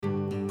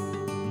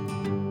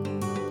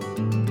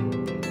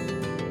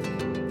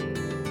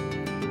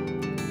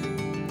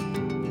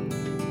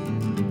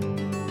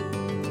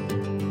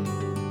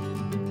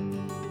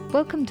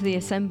Welcome to the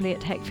Assembly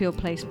at Heckfield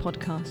Place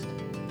podcast.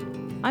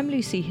 I'm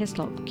Lucy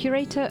Hislop,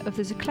 curator of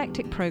this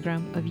eclectic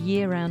programme of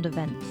year-round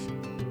events.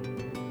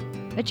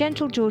 A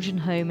gentle Georgian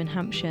home in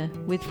Hampshire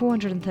with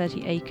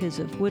 430 acres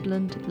of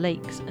woodland,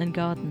 lakes and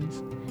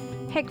gardens,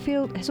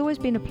 Heckfield has always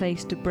been a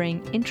place to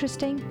bring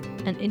interesting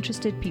and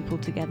interested people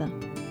together.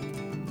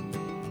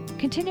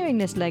 Continuing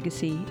this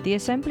legacy, the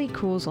Assembly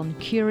calls on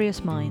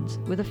curious minds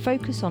with a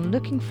focus on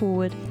looking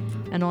forward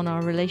and on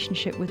our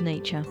relationship with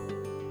nature.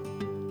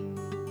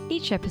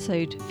 Each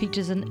episode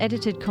features an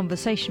edited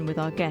conversation with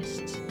our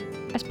guests.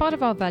 As part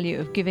of our Value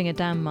of Giving a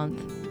Damn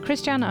month,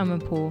 Christiane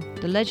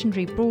Amanpour, the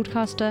legendary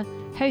broadcaster,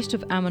 host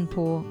of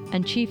Amanpour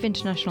and chief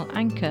international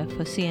anchor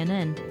for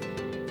CNN,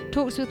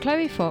 talks with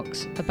Chloe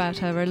Fox about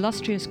her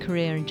illustrious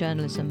career in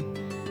journalism,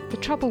 the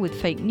trouble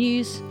with fake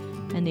news,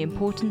 and the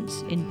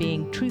importance in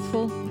being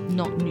truthful,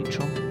 not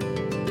neutral.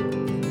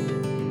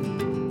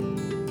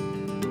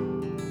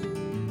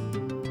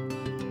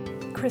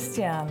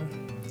 Christiane,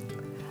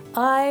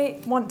 I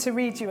want to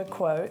read you a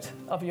quote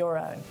of your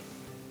own,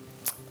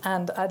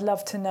 and I'd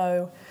love to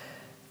know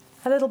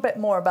a little bit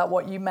more about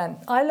what you meant.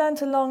 I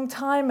learned a long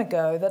time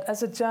ago that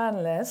as a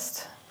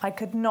journalist, I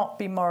could not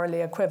be morally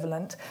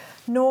equivalent,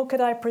 nor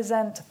could I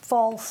present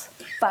false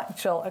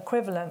factual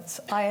equivalents.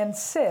 I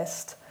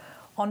insist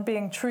on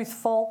being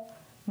truthful,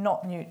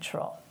 not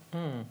neutral.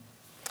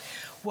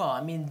 Well,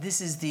 I mean,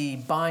 this is the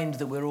bind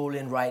that we're all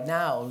in right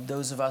now,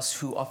 those of us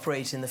who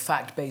operate in the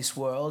fact-based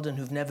world and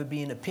who've never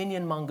been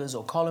opinion mongers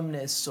or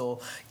columnists or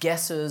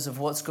guessers of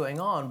what's going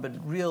on, but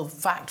real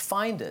fact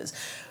finders.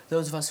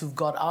 Those of us who've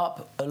got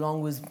up,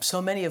 along with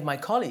so many of my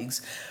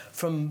colleagues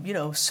from,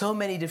 so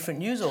many different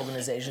news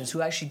organizations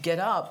who actually get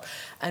up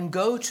and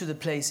go to the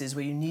places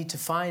where you need to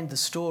find the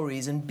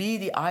stories and be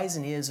the eyes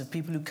and ears of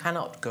people who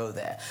cannot go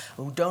there,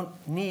 who don't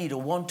need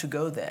or want to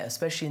go there,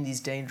 especially in these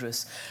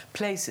dangerous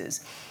places.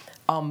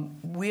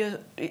 We're,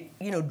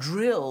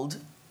 drilled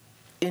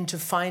into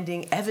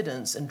finding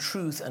evidence and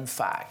truth and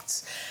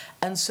facts.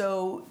 And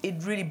so it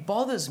really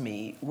bothers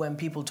me when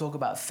people talk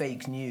about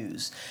fake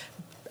news.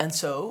 And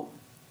so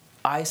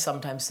I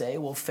sometimes say,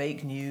 well,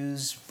 fake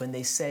news, when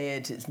they say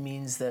it, it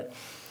means that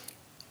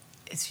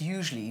it's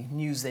usually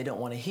news they don't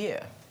want to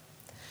hear.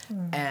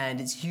 And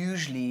it's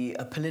usually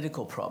a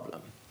political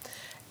problem.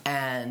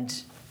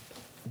 And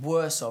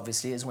worse,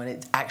 obviously, is when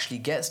it actually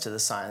gets to the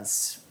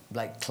science,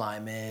 like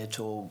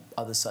climate or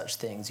other such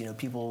things.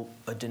 People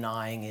are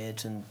denying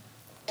it and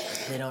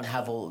they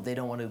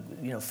don't want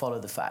to, follow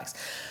the facts.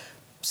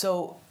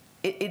 So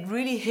it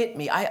really hit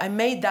me. I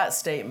made that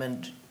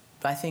statement,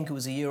 I think it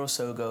was a year or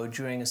so ago,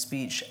 during a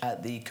speech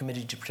at the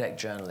Committee to Protect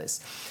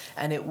Journalists.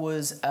 And it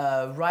was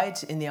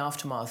right in the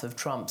aftermath of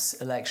Trump's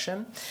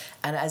election.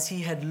 And as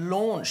he had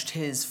launched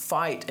his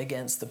fight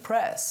against the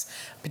press,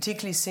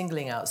 particularly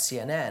singling out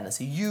CNN and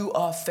say, you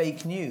are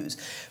fake news.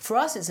 For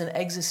us, it's an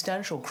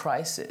existential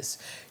crisis.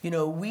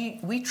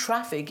 We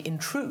traffic in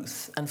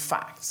truth and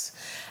facts.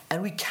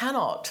 And we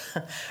cannot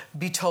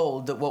be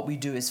told that what we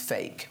do is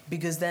fake,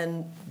 because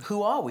then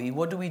who are we?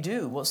 What do we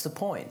do? What's the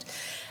point?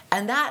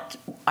 And that,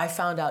 I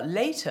found out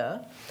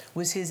later,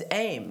 was his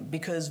aim,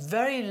 because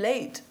very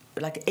late,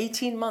 like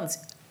 18 months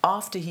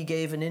after he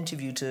gave an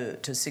interview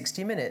to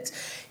 60 Minutes,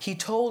 he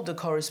told the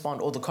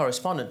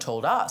correspondent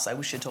told us, I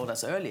wish she had told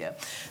us earlier,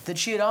 that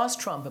she had asked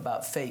Trump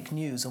about fake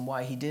news and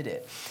why he did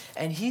it.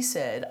 And he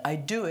said, I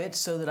do it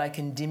so that I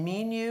can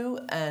demean you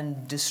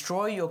and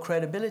destroy your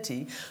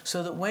credibility,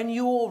 so that when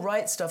you all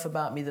write stuff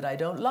about me that I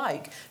don't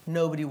like,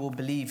 nobody will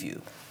believe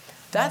you.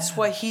 That's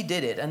why he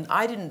did it, and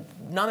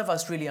none of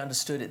us really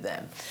understood it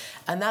then.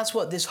 And that's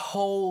what this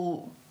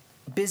whole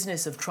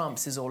business of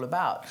Trump's is all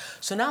about.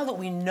 So now that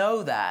we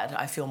know that,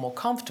 I feel more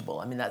comfortable.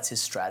 I mean, that's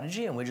his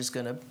strategy, and we're just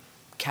going to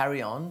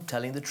carry on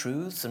telling the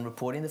truth and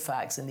reporting the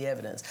facts and the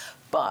evidence.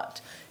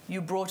 But you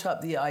brought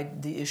up the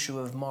issue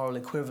of moral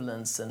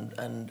equivalence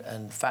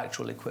and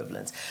factual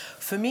equivalence.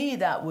 For me,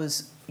 that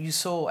was, you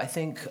saw, I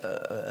think,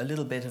 a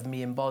little bit of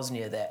me in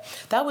Bosnia there.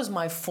 That was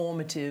my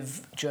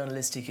formative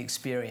journalistic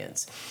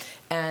experience.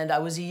 And I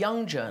was a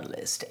young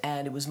journalist,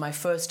 and it was my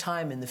first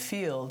time in the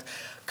field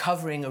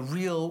covering a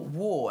real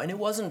war. And it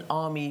wasn't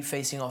army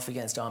facing off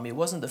against army. It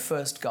wasn't the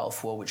first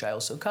Gulf War, which I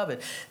also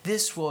covered.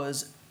 This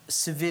was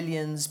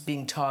civilians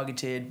being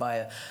targeted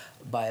by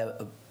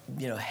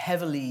a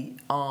heavily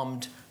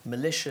armed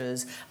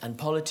militias and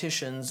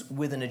politicians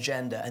with an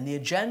agenda. And the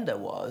agenda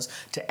was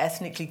to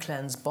ethnically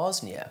cleanse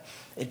Bosnia.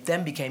 It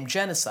then became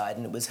genocide,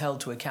 and it was held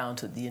to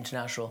account at the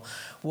International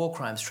War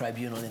Crimes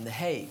Tribunal in The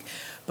Hague.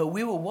 But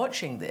we were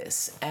watching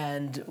this,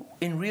 and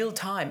in real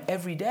time,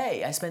 every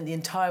day, I spent the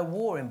entire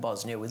war in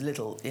Bosnia with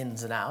little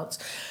ins and outs.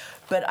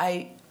 But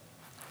I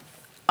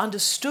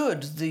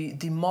understood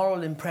the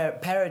moral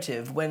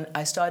imperative when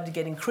I started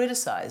getting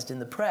criticized in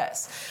the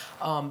press.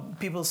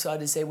 People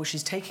started to say, well,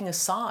 she's taking a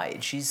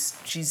side.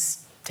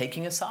 She's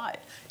taking a side,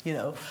 you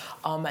know.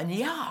 And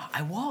yeah,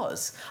 I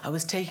was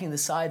taking the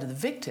side of the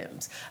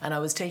victims, and I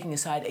was taking a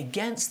side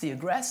against the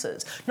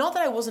aggressors. Not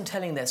that I wasn't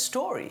telling their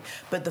story,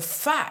 but the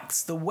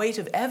facts, the weight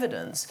of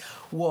evidence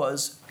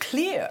was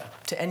clear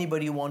to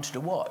anybody who wanted to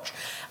watch.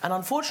 And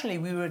unfortunately,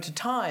 we were at a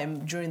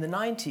time during the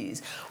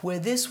 90s where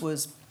this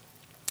was,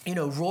 you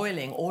know,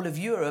 roiling all of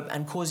Europe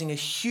and causing a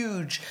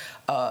huge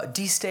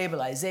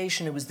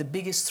destabilization. It was the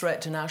biggest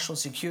threat to national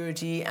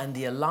security and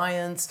the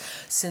alliance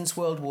since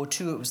World War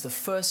II. It was the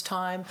first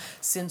time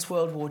since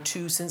World War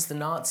II, since the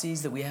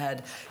Nazis, that we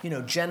had, you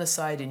know,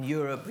 genocide in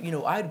Europe. You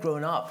know, I'd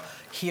grown up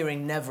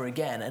hearing never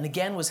again, and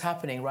again was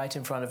happening right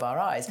in front of our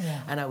eyes.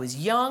 Yeah. And I was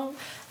young,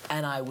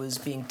 and I was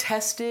being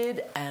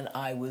tested, and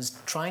I was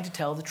trying to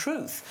tell the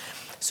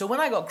truth. So when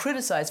I got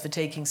criticized for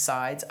taking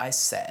sides, I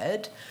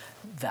said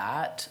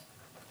that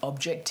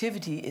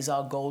objectivity is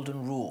our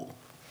golden rule.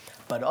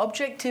 But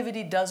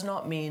objectivity does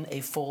not mean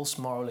a false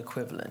moral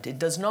equivalent. It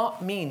does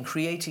not mean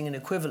creating an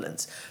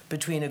equivalence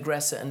between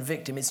aggressor and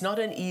victim. It's not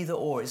an either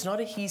or. It's not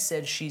a he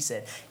said, she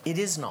said. It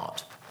is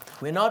not.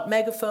 We're not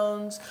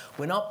megaphones.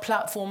 We're not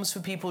platforms for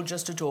people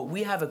just to talk.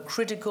 We have a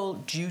critical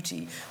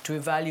duty to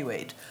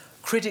evaluate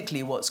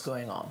critically what's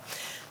going on.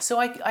 So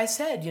I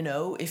said, you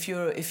know, if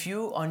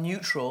you are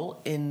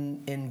neutral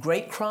in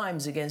great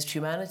crimes against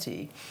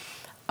humanity,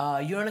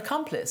 you're an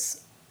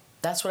accomplice.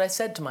 That's what I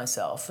said to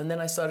myself, and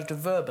then I started to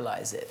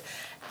verbalize it,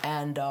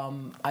 and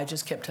I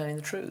just kept telling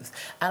the truth.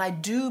 And I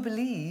do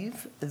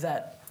believe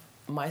that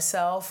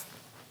myself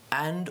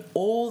and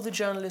all the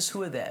journalists who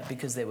were there,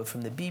 because they were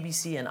from the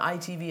BBC and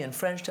ITV and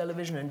French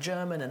television and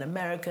German and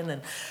American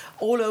and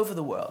all over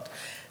the world,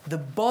 the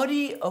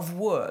body of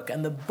work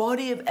and the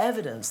body of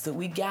evidence that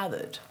we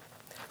gathered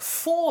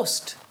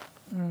forced,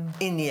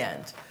 in the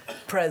end,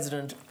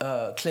 President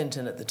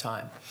Clinton at the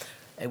time.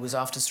 It was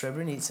after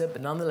Srebrenica,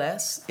 but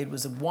nonetheless, it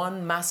was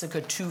one massacre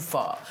too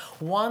far,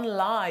 one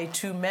lie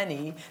too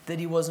many that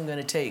he wasn't going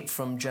to take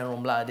from General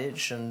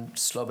Mladic and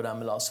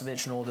Slobodan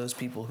Milosevic and all those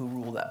people who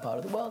rule that part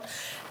of the world.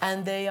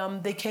 And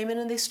they came in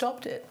and they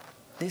stopped it.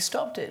 They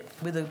stopped it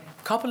with a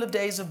couple of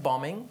days of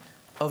bombing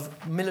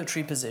of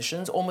military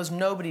positions. Almost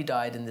nobody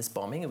died in this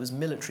bombing. It was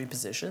military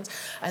positions.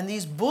 And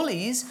these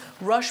bullies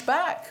rushed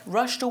back,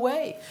 rushed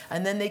away.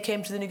 And then they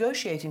came to the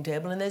negotiating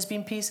table, and there's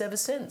been peace ever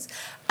since.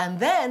 And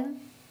then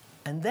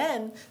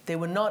they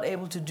were not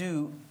able to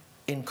do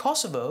in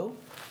Kosovo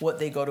what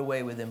they got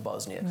away with in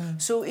Bosnia.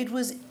 So it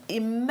was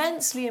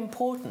immensely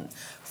important.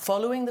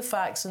 Following the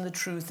facts and the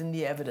truth and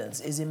the evidence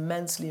is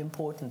immensely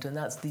important, and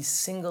that's the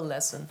single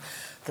lesson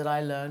that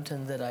I learned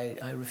and that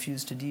I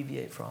refuse to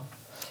deviate from.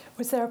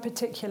 Was there a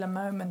particular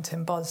moment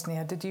in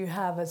Bosnia? Did you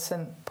have a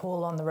St.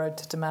 Paul on the road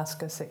to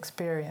Damascus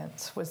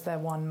experience? Was there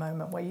one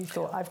moment where you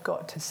thought, I've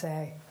got to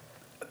say?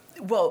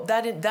 Well,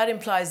 that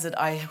implies that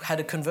I had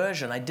a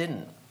conversion. I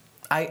didn't.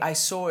 I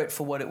saw it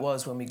for what it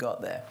was when we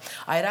got there.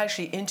 I had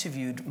actually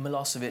interviewed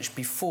Milosevic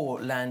before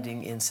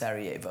landing in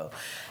Sarajevo,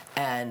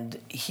 and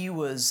he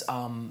was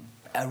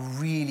a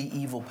really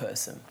evil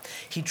person.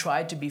 He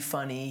tried to be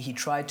funny, he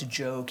tried to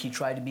joke, he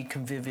tried to be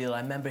convivial.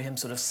 I remember him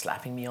sort of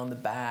slapping me on the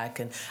back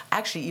and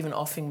actually even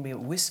offering me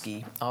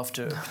whiskey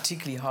after a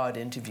particularly hard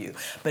interview.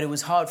 But it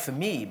was hard for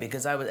me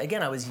because I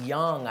was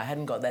young, I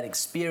hadn't got that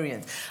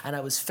experience, and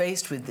I was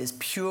faced with this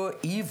pure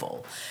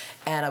evil.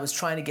 And I was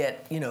trying to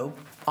get,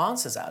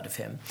 answers out of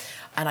him.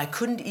 And I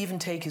couldn't even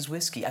take his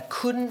whiskey. I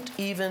couldn't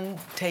even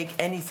take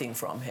anything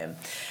from him.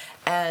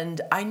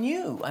 And I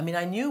knew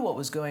what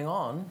was going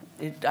on.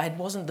 I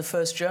wasn't the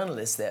first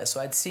journalist there, so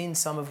I'd seen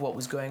some of what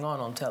was going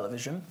on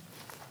television.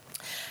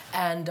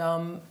 And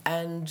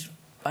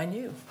I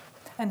knew.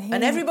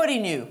 And everybody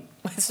knew.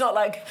 It's not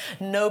like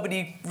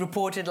nobody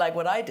reported like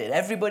what I did.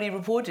 Everybody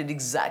reported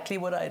exactly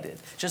what I did.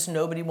 Just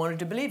nobody wanted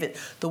to believe it.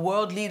 The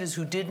world leaders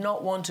who did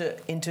not want to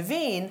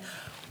intervene,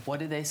 what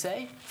did they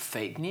say?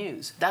 Fake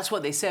news. That's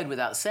what they said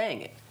without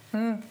saying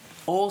it.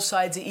 All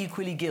sides are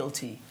equally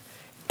guilty.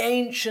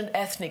 Ancient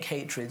ethnic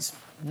hatreds.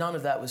 None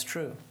of that was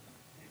true.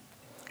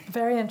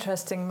 Very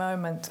interesting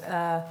moment.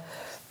 A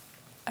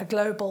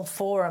global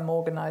forum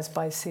organised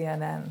by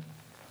CNN,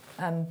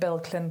 and Bill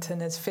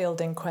Clinton is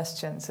fielding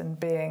questions and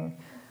being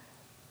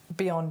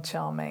beyond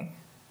charming,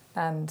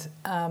 and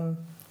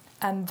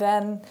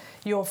then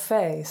your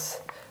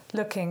face,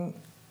 looking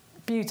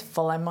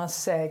beautiful, I must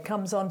say,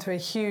 comes onto a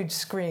huge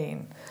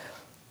screen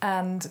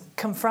and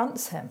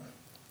confronts him,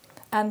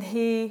 and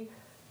he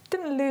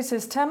didn't lose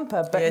his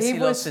temper, but yes, he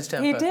lost his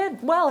temper. He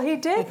did. Well, he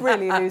did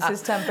really lose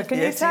his temper. Can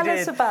you tell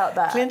us about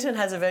that? Clinton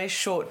has a very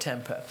short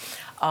temper.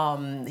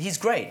 He's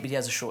great, but he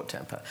has a short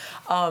temper.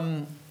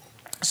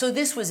 So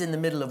this was in the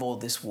middle of all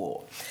this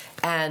war,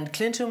 and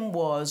Clinton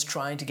was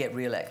trying to get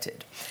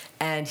re-elected.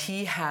 And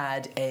he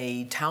had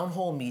a town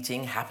hall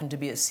meeting, happened to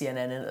be at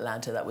CNN in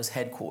Atlanta, that was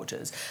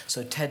headquarters.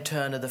 So Ted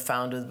Turner, the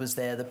founder, was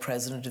there, the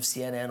president of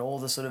CNN, all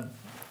the sort of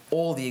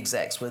all the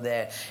execs were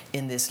there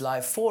in this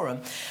live forum.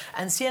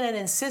 And CNN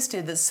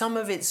insisted that some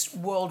of its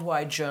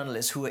worldwide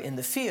journalists who were in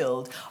the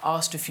field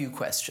asked a few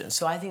questions.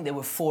 So I think there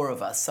were 4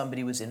 of us.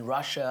 Somebody was in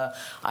Russia.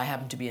 I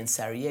happened to be in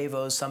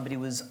Sarajevo. Somebody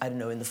was, I don't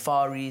know, in the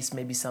Far East.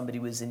 Maybe somebody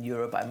was in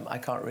Europe. I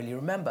can't really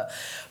remember.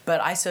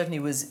 But I certainly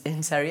was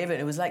in Sarajevo.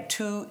 And it was like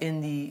 2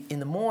 in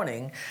the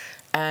morning.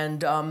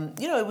 And,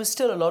 it was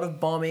still a lot of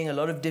bombing, a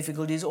lot of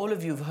difficulties. All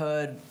of you have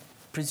heard,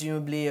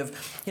 presumably, of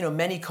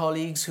many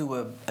colleagues who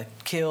were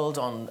killed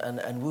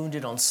and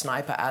wounded on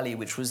Sniper Alley,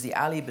 which was the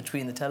alley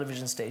between the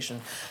television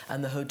station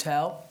and the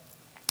hotel,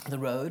 the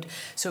road.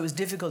 So it was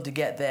difficult to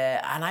get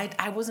there, and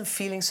I wasn't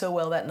feeling so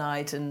well that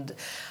night, and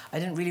I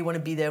didn't really want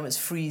to be there. It was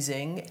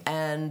freezing,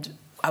 and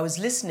I was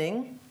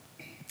listening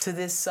to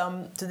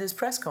this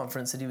press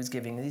conference that he was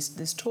giving,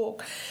 this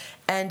talk,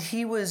 and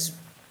he was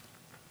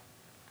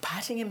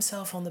patting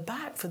himself on the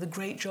back for the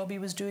great job he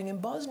was doing in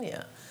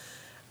Bosnia,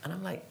 and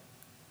I'm like,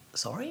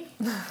 sorry?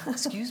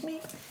 Excuse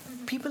me?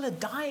 People are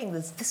dying.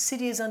 This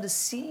city is under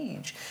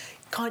siege.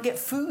 Can't get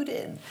food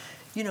in.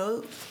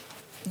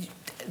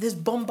 There's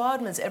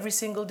bombardments every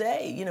single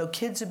day.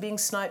 Kids are being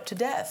sniped to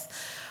death.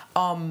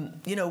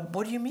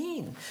 What do you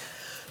mean?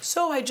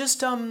 So I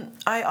just,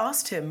 I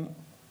asked him,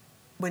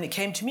 when it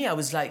came to me, I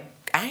was like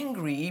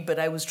angry, but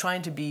I was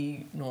trying to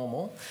be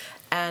normal.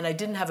 And I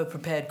didn't have a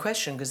prepared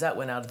question because that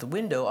went out of the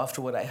window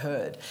after what I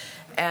heard.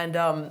 And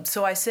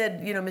so I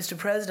said, Mr.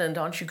 President,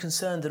 aren't you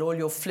concerned that all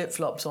your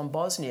flip-flops on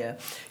Bosnia,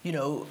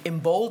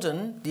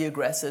 embolden the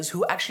aggressors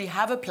who actually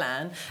have a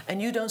plan,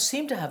 and you don't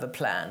seem to have a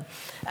plan?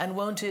 And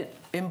won't it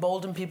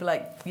embolden people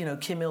like,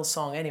 Kim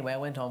Il-sung? Anyway, I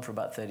went on for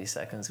about 30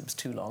 seconds. It was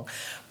too long.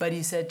 But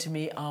he said to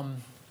me,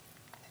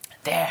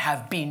 there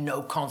have been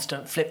no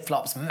constant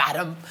flip-flops,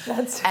 madam.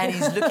 And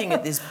he's looking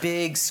at this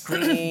big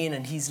screen,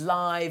 and he's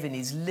live, and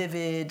he's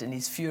livid, and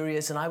he's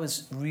furious. And I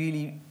was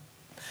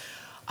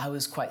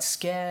quite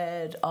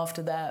scared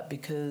after that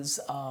because,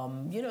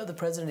 the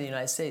President of the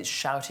United States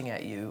shouting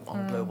at you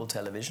on global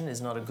television is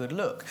not a good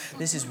look.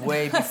 This is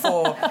way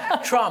before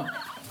Trump,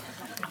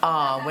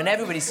 when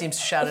everybody seems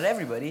to shout at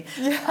everybody.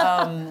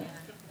 Yeah.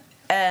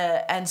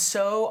 And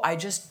so I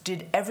just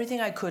did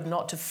everything I could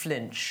not to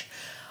flinch.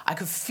 I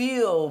could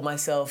feel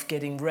myself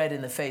getting red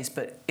in the face,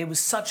 but it was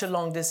such a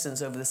long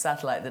distance over the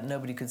satellite that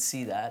nobody could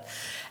see that.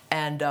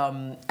 And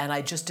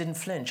I just didn't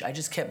flinch. I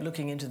just kept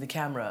looking into the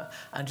camera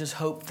and just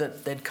hoped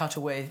that they'd cut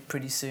away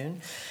pretty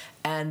soon.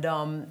 And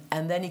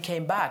then he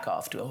came back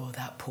after, oh,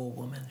 that poor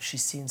woman,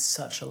 she's seen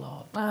such a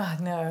lot. Ah,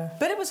 no.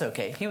 But it was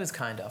okay. He was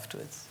kind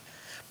afterwards.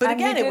 But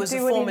again, it was a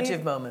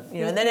formative moment.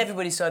 And then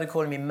everybody started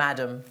calling me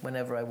madam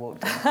whenever I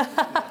walked in.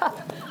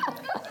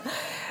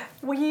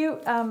 Were you...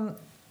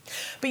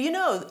 But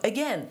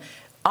again,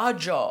 our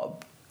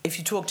job, if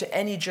you talk to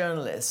any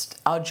journalist,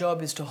 our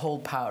job is to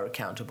hold power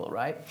accountable,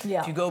 right?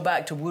 Yeah. If you go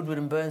back to Woodward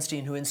and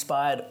Bernstein, who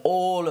inspired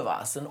all of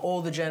us and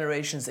all the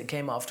generations that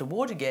came after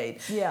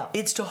Watergate,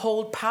 it's to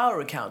hold power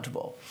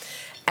accountable.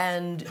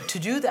 And to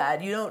do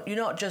that, you're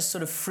not just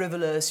sort of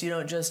frivolous. You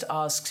don't just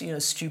ask,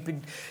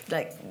 stupid,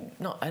 I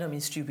don't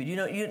mean stupid.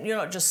 You're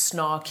not just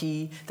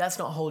snarky. That's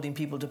not holding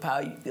people to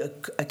power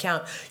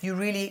account. You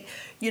really,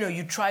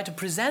 you try to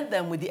present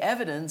them with the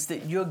evidence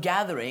that you're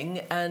gathering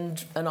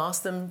and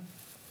ask them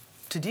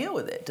to deal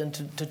with it and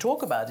to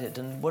talk about it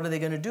and what are they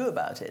going to do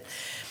about it.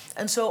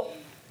 And so,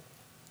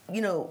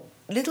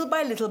 little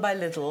by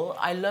little,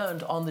 I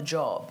learned on the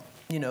job,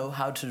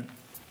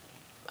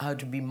 how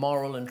to be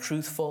moral and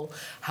truthful,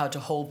 how to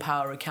hold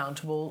power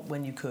accountable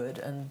when you could.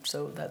 And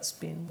so that's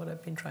been what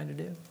I've been trying to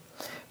do.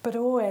 But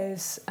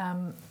always,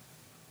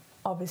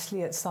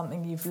 obviously it's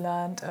something you've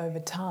learned over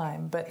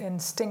time, but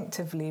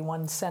instinctively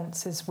one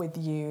senses with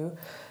you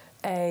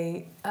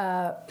a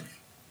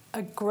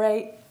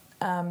great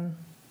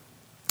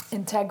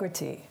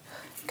integrity.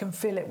 You can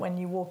feel it when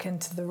you walk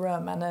into the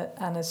room,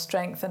 and a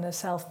strength and a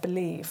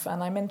self-belief.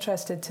 And I'm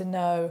interested to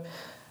know,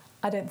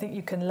 I don't think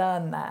you can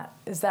learn that.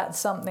 Is that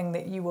something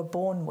that you were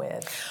born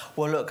with?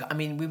 Well, look,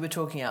 we were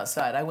talking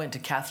outside. I went to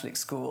Catholic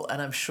school,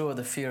 and I'm sure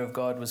the fear of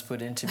God was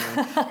put into me.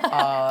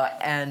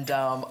 And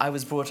I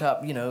was brought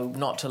up,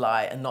 not to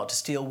lie and not to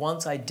steal.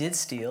 Once I did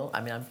steal.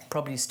 I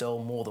probably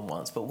stole more than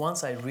once, but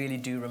once I really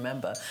do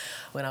remember.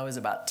 When I was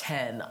about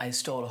 10, I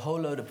stole a whole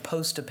load of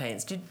poster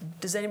paints.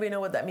 Does anybody know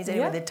what that means?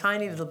 Anyway, they're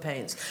tiny little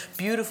paints,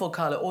 beautiful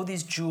color, all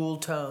these jewel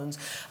tones.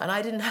 And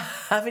I didn't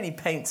have any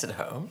paints at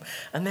home,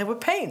 and there were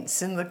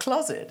paints in the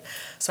closet.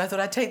 So I thought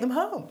I'd take them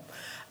home.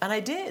 And I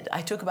did.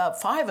 I took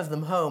about 5 of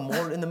them home,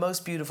 all in the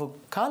most beautiful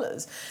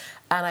colors.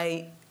 And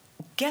I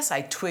guess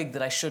I twigged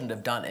that I shouldn't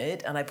have done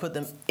it, and I put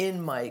them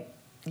in my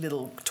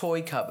little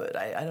toy cupboard.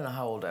 I don't know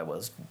how old I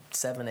was,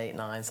 7, 8,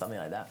 9, something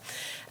like that.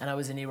 And I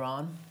was in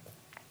Iran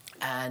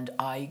And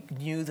I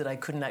knew that I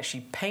couldn't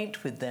actually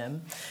paint with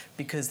them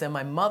because then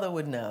my mother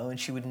would know, and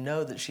she would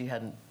know that she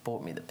hadn't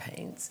bought me the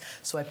paints.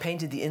 So I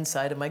painted the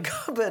inside of my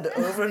cupboard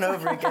over and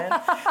over again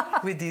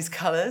with these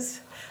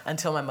colors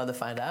until my mother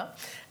found out.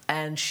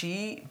 And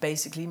she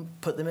basically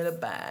put them in a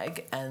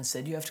bag and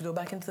said, you have to go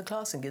back into the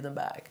class and give them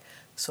back.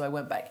 So I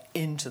went back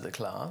into the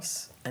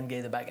class and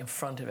gave them back in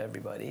front of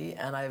everybody,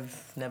 and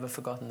I've never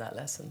forgotten that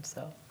lesson.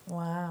 So.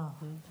 Wow.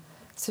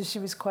 So she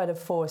was quite a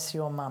force,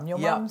 your mum. Your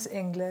mum's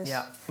English.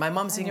 Yeah, my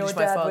mum's English,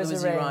 my father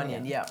was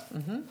Iranian. Yeah.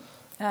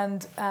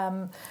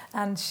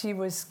 And she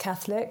was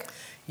Catholic.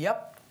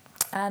 Yep.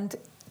 And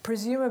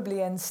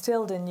presumably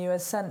instilled in you a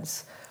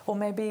sense, or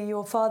maybe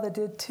your father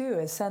did too,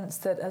 a sense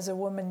that as a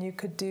woman you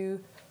could do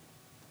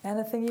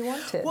anything you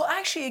wanted. Well,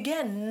 actually,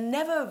 again,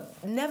 never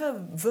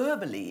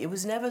verbally. It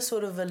was never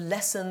sort of a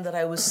lesson that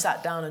I was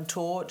sat down and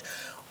taught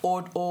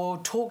or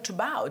talked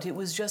about. It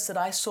was just that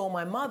I saw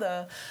my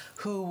mother,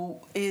 who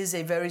is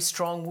a very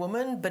strong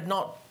woman, but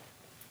not,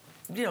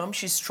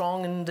 she's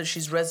strong and that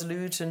she's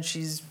resolute and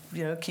she's,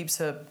 keeps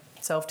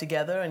herself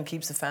together and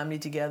keeps the family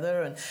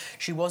together. And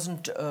she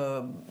wasn't,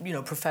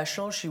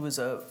 professional. She was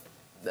a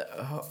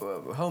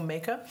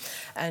homemaker,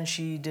 and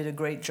she did a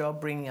great job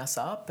bringing us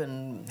up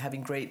and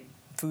having great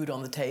food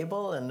on the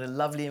table and a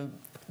lovely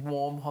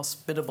warm,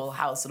 hospitable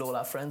house that all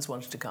our friends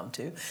wanted to come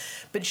to.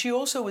 But she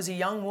also was a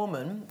young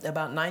woman,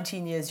 about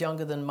 19 years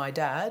younger than my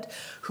dad,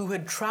 who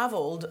had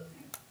traveled,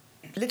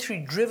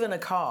 literally driven a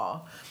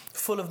car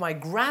full of my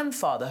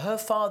grandfather, her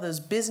father's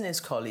business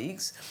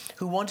colleagues,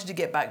 who wanted to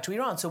get back to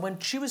Iran. So when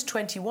she was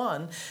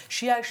 21,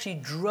 she actually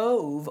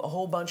drove a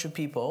whole bunch of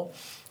people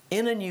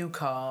in a new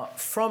car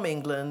from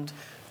England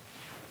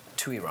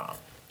to Iran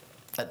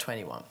at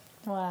 21.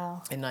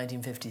 Wow. In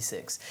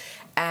 1956.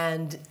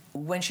 And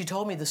when she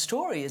told me the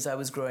story as I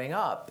was growing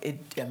up,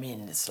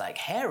 it's like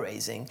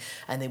hair-raising.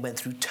 And they went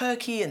through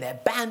Turkey, and they're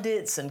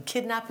bandits and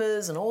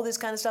kidnappers and all this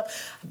kind of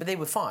stuff. But they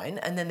were fine.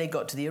 And then they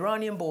got to the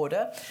Iranian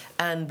border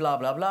and blah,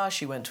 blah, blah.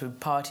 She went to a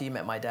party,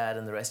 met my dad,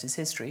 and the rest is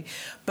history.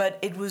 But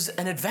it was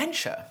an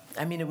adventure.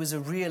 It was a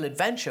real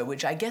adventure,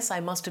 which I guess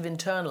I must have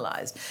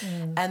internalized.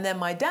 And then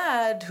my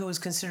dad, who was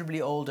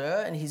considerably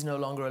older, and he's no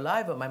longer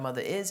alive, but my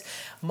mother is,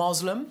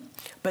 Muslim,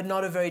 but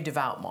not a very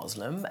devout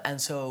Muslim. And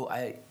so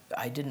I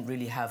didn't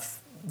really have,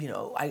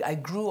 I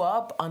grew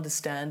up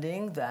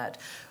understanding that,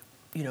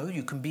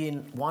 you can be in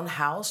one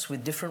house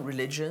with different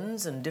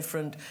religions and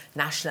different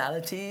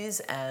nationalities,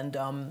 and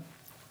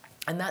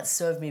that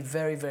served me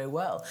very, very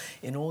well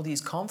in all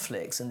these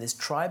conflicts and this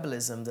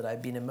tribalism that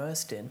I've been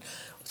immersed in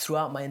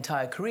throughout my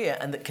entire career,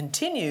 and that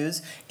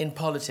continues in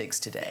politics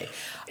today.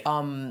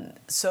 And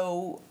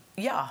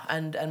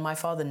my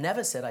father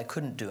never said I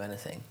couldn't do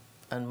anything.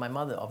 And my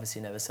mother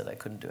obviously never said I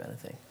couldn't do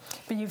anything.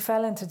 But you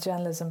fell into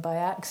journalism by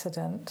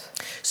accident.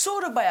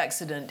 Sort of by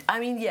accident.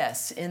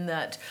 Yes, in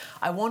that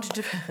I wanted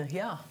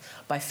to,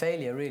 by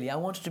failure really. I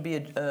wanted to be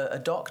a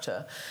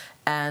doctor,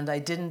 and I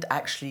didn't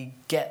actually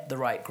get the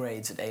right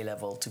grades at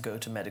A-level to go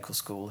to medical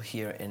school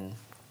here in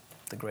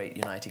the great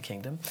United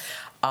Kingdom.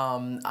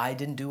 I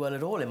didn't do well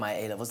at all in my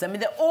A-levels. There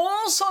are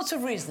all sorts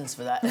of reasons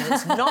for that, and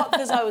it's not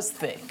because I was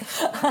thick.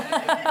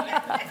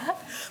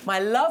 My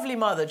lovely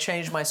mother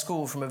changed my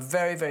school from a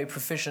very, very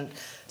proficient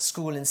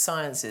school in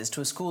sciences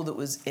to a school that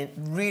was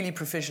really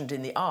proficient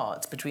in the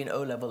arts between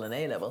O-level and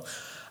A-level.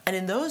 And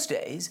in those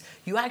days,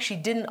 you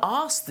actually didn't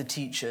ask the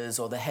teachers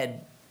or the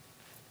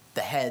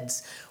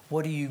heads,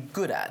 what are you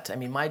good at?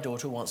 My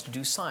daughter wants to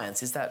do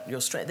science. Is that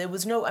your strength? There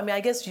was no,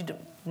 I guess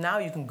now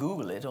you can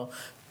Google it, or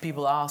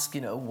people ask,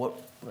 what,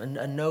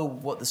 and know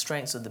what the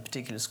strengths of the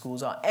particular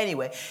schools are.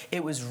 Anyway,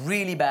 it was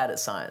really bad at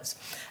science,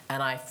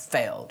 and I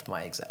failed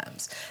my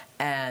exams.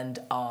 And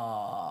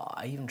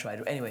I even tried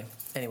to, anyway,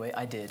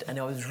 I did. And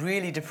I was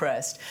really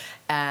depressed.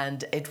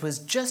 And it was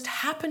just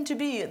happened to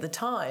be at the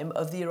time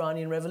of the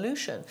Iranian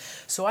Revolution.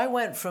 So I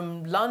went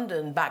from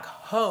London back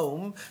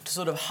home to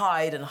sort of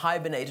hide and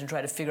hibernate and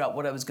try to figure out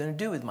what I was going to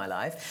do with my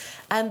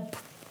life. And,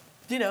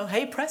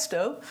 hey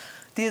presto,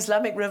 the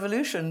Islamic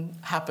Revolution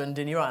happened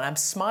in Iran. I'm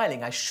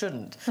smiling, I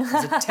shouldn't. It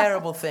was a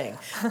terrible thing.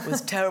 It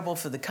was terrible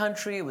for the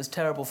country, it was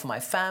terrible for my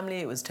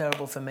family, it was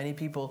terrible for many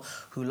people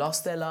who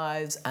lost their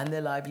lives and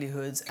their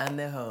livelihoods and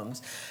their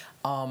homes.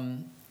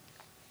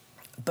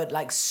 But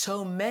like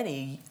so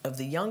many of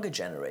the younger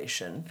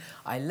generation,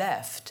 I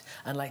left.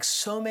 And like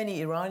so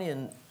many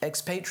Iranian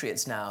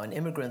expatriates now and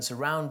immigrants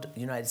around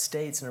the United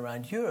States and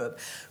around Europe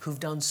who've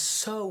done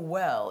so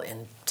well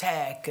in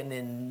tech and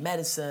in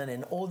medicine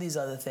and all these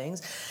other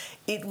things,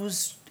 it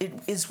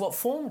is what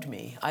formed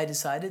me. I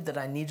decided that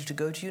I needed to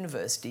go to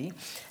university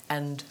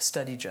and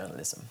study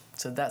journalism.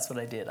 So that's what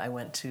I did. I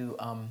went to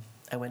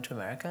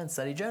America and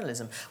studied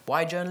journalism.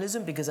 Why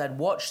journalism? Because I'd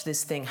watched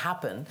this thing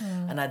happen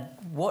and I'd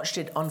watched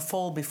it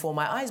unfold before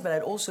my eyes, but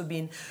I'd also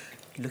been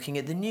looking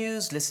at the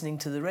news, listening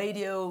to the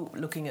radio,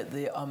 looking at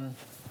the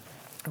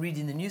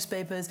reading the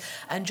newspapers,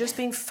 and just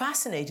being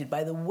fascinated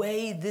by the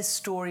way this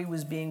story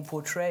was being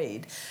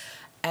portrayed.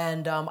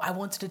 And I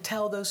wanted to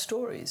tell those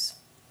stories.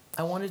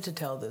 And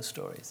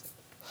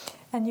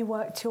you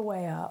worked your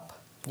way up.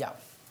 Yeah.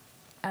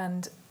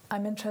 And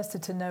I'm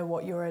interested to know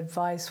what your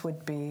advice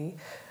would be.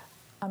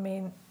 I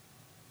mean,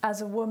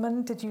 as a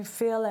woman, did you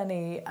feel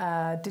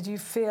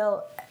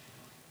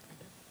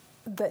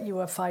that you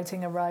were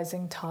fighting a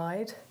rising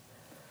tide?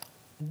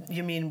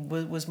 You mean,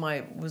 was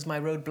my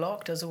road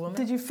blocked as a woman?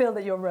 Did you feel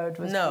that your road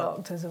was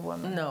blocked as a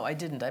woman? No, I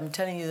didn't. I'm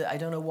telling you that I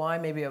don't know why.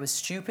 Maybe I was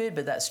stupid,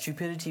 but that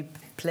stupidity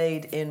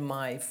played in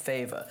my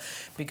favor.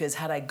 Because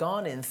had I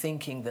gone in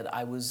thinking that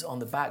I was on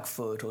the back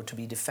foot, or to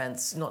be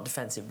not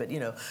defensive, but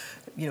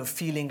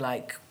feeling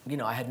like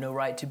I had no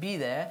right to be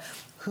there,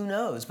 who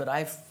knows? But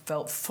I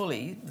felt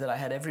fully that I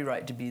had every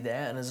right to be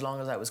there, and as long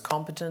as I was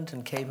competent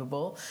and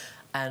capable,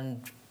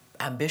 and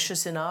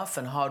ambitious enough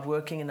and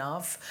hardworking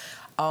enough,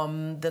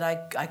 that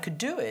I could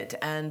do it.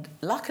 And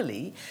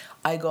luckily,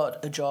 I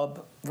got a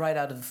job right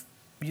out of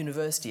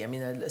university. I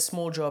mean, a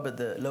small job at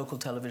the local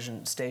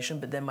television station,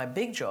 but then my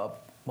big job,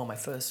 my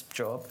first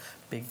job,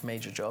 big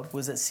major job,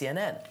 was at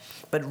CNN,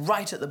 but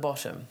right at the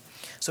bottom.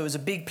 So it was a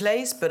big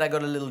place, but I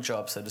got a little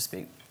job, so to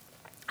speak.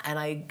 And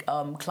I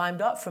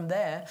climbed up from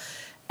there,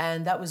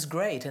 and that was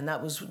great, and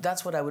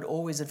that's what I would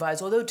always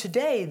advise. Although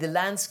today the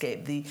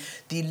landscape,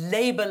 the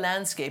labor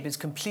landscape is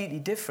completely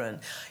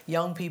different.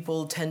 Young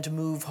people tend to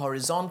move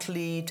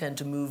horizontally, tend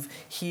to move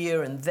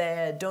here and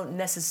there, don't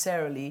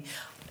necessarily.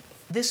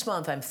 This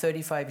month I'm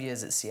 35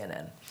 years at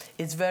CNN.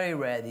 It's very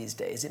rare these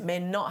days. It may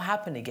not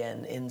happen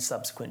again in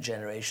subsequent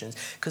generations,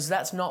 because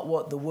that's not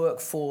what the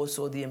workforce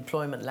or the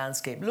employment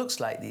landscape looks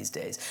like these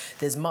days.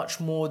 There's much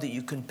more that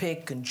you can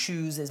pick and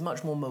choose. There's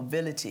much more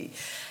mobility.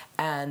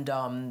 And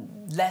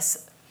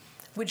less,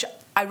 which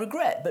I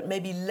regret, but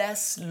maybe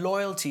less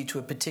loyalty to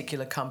a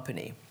particular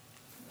company,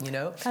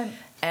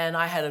 And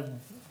I had a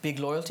big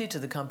loyalty to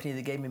the company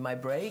that gave me my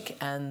break,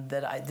 and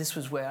this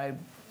was where I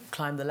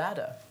climbed the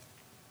ladder.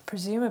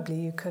 Presumably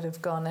you could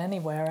have gone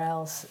anywhere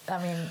else. I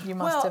mean, you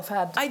must have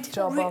had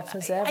job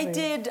offers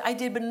everywhere. I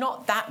did, but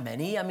not that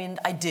many. I mean,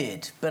 I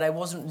did, but I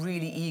wasn't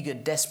really eager,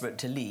 desperate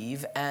to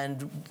leave.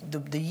 And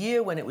the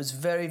year when it was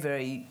very,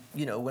 very,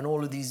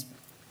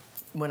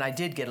 when I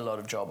did get a lot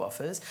of job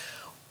offers,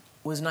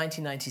 was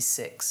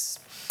 1996.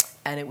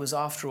 And it was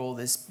after all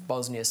this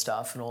Bosnia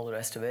stuff and all the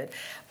rest of it.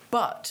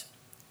 But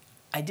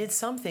I did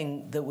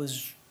something that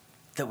was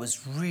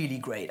really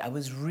great. I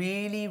was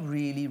really,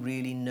 really,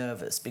 really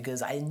nervous,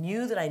 because I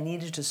knew that I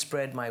needed to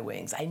spread my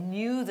wings. I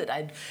knew that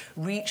I'd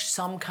reached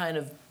some kind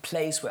of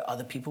place where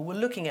other people were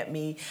looking at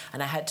me,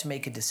 and I had to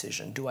make a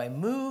decision. Do I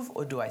move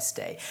or do I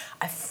stay?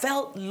 I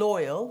felt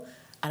loyal,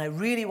 and I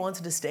really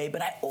wanted to stay,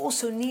 but I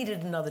also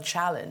needed another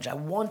challenge. I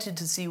wanted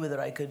to see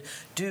whether I could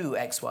do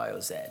X, Y, or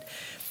Z.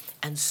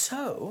 And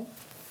so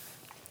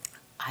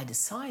I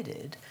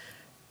decided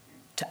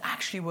to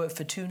actually work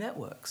for 2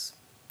 networks.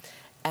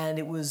 And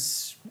it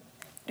was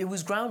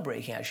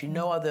groundbreaking, actually.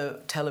 No other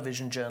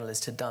television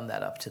journalist had done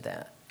that up to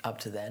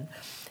then.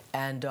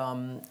 And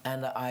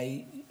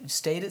I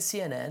stayed at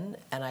CNN,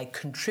 and I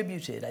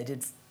contributed. I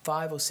did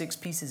 5 or 6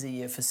 pieces a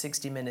year for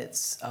 60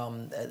 minutes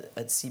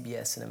at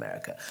CBS in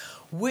America,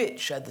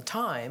 which at the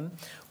time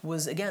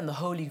was, again, the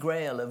holy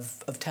grail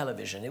of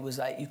television. It was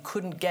like you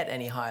couldn't get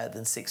any higher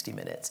than 60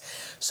 minutes.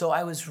 So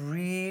I was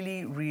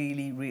really,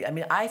 really,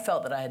 really, I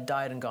felt that I had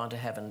died and gone to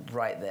heaven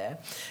right there,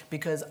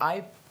 because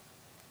I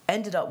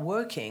ended up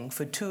working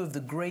for 2 of the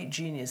great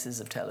geniuses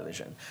of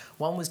television.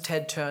 One was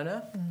Ted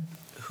Turner,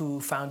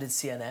 who founded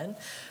CNN,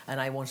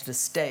 and I wanted to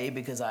stay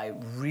because I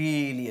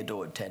really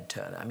adored Ted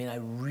Turner. I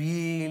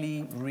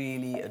really,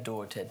 really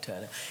adore Ted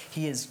Turner.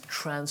 He has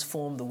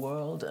transformed the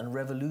world and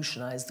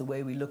revolutionized the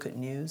way we look at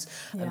news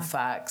and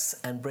facts,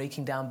 and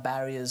breaking down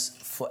barriers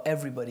for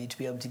everybody to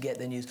be able to get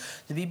their news.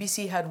 The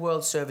BBC had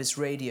World Service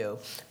Radio,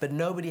 but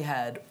nobody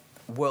had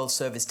World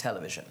Service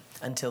Television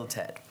until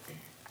Ted.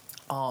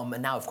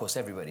 And now, of course,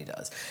 everybody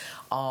does.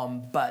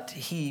 But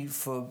he,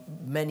 for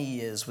many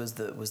years, was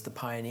the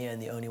pioneer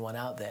and the only one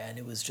out there, and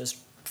it was just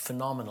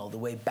phenomenal the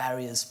way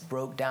barriers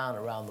broke down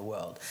around the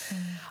world.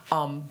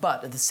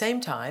 But at the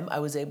same time, I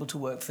was able to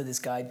work for this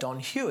guy, Don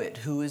Hewitt,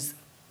 who is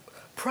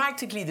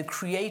practically the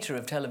creator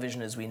of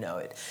television as we know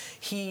it.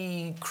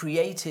 He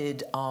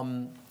created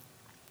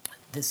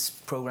this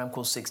program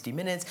called 60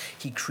 Minutes.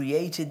 He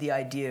created the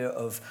idea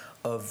of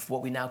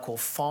what we now call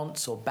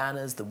fonts or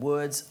banners, the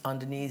words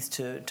underneath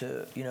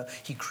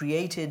he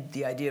created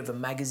the idea of a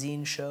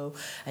magazine show,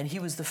 and he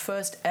was the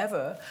first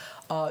ever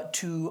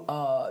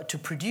to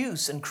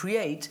produce and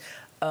create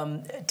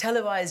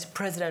televised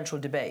presidential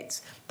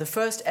debates. The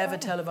first ever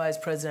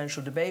televised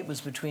presidential debate was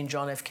between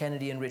John F.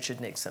 Kennedy and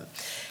Richard Nixon.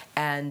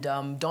 And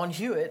Don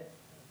Hewitt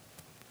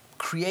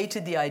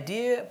created the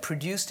idea,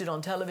 produced it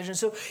on television.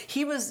 So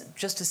he was,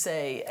 just to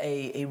say,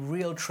 a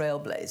real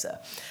trailblazer.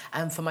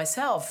 And for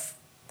myself,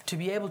 to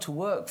be able to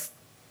work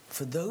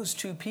for those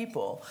 2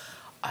 people,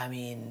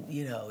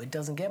 it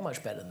doesn't get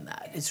much better than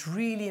that. It's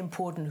really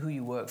important who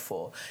you work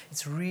for.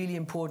 It's really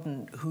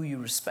important who you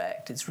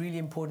respect. It's really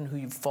important who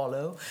you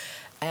follow.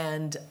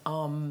 And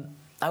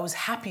I was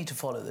happy to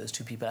follow those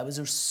two people. I was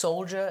a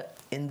soldier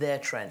in their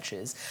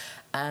trenches,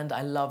 and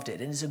I loved it.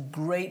 And it's a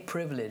great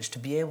privilege to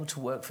be able to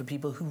work for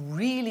people who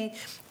really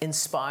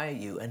inspire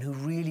you and who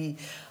really,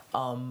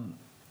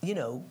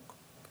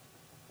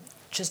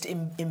 just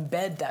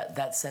embed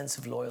that sense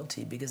of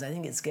loyalty, because I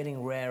think it's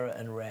getting rarer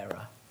and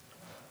rarer.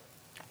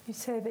 You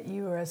say that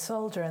you were a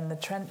soldier in the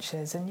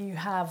trenches, and you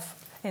have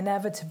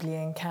inevitably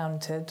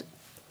encountered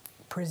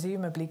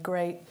presumably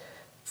great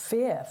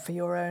fear for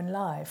your own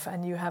life,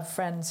 and you have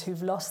friends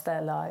who've lost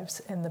their lives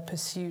in the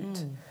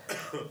pursuit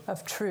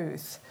of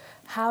truth.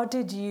 How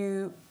did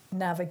you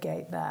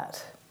navigate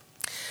that?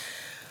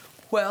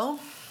 Well,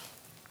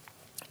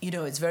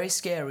 it's very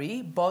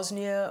scary.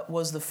 Bosnia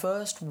was the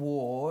first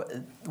war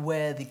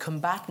where the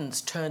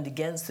combatants turned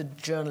against the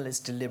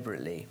journalists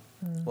deliberately.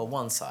 Well,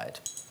 one side,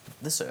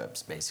 the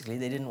Serbs, basically.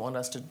 They didn't want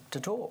us to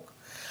talk.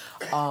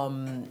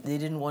 They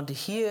didn't want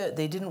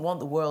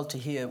the world to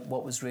hear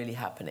what was really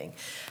happening.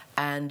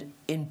 And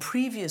in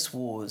previous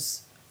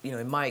wars,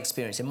 in my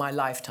experience, in my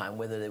lifetime,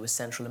 whether it was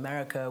Central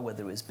America,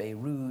 whether it was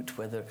Beirut,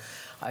 whether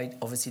I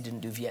obviously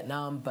didn't do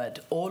Vietnam,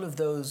 but all of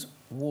those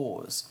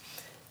wars,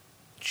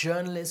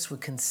 journalists were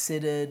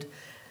considered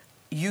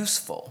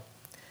useful.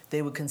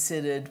 They were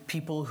considered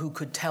people who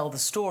could tell the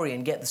story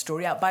and get the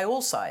story out by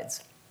all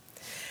sides.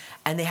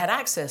 And they had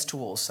access to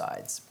all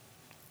sides.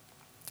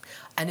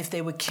 And if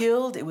they were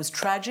killed, it was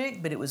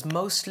tragic, but it was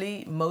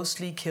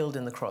mostly killed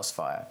in the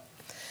crossfire,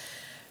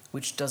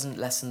 which doesn't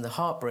lessen the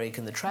heartbreak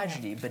and the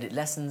tragedy, but it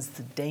lessens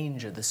the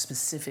danger, the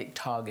specific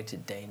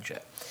targeted danger.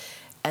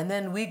 And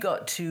then we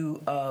got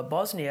to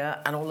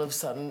Bosnia, and all of a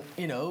sudden,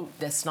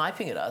 they're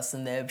sniping at us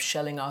and they're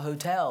shelling our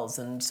hotels.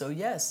 And so,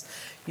 yes,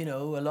 a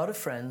lot of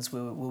friends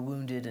were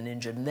wounded and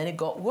injured. And then it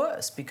got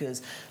worse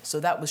so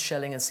that was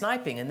shelling and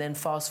sniping. And then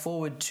fast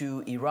forward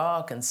to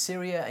Iraq and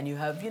Syria, and you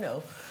have,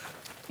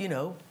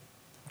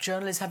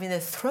 journalists having their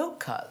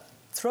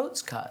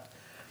throats cut.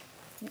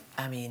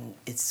 I mean,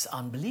 it's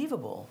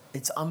unbelievable.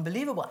 It's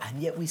unbelievable.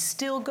 And yet we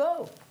still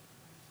go.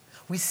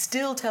 We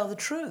still tell the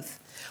truth.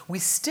 We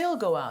still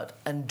go out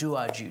and do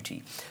our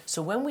duty.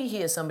 So when we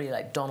hear somebody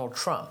like Donald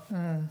Trump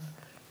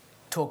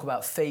talk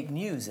about fake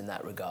news in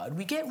that regard,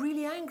 we get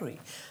really angry.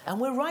 And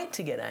we're right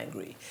to get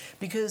angry.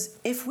 Because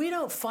if we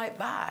don't fight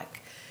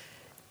back,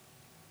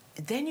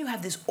 then you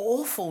have this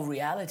awful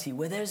reality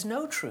where there's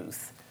no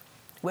truth,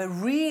 where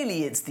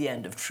really it's the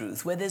end of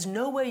truth, where there's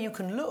nowhere you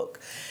can look.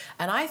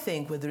 And I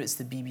think whether it's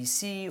the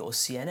BBC or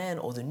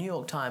CNN or the New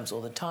York Times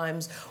or the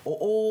Times or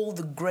all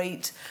the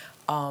great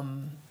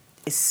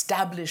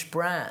established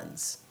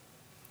brands,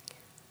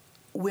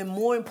 we're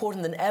more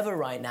important than ever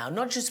right now,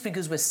 not just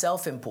because we're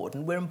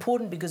self-important, we're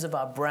important because of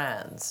our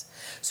brands.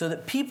 So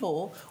that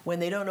people, when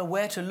they don't know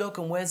where to look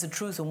and where's the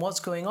truth and what's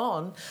going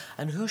on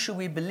and who should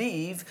we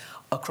believe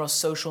across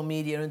social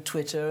media and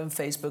Twitter and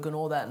Facebook and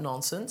all that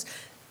nonsense,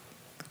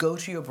 go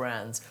to your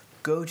brands,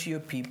 go to your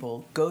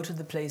people, go to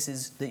the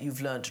places that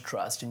you've learned to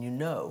trust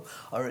and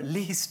are at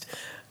least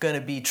going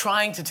to be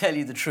trying to tell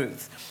you the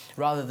truth,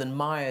 rather than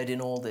mired in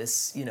all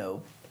this, in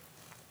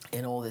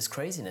all this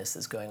craziness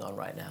that's going on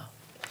right now.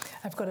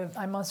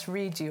 I must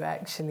read you,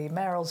 actually.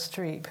 Meryl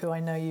Streep, who I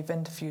know you've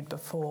interviewed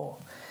before,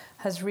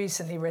 has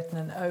recently written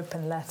an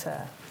open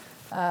letter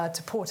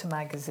to Porter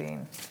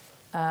magazine,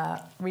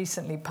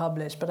 recently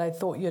published, but I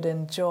thought you'd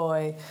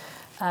enjoy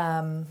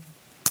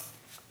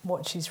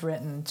what she's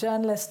written.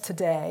 Journalists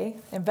today,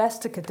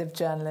 investigative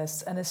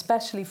journalists, and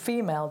especially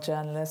female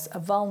journalists, are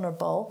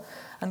vulnerable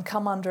and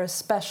come under a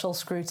special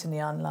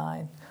scrutiny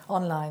online.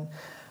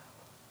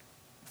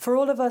 For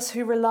all of us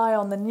who rely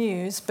on the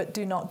news but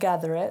do not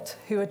gather it,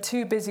 who are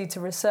too busy to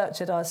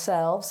research it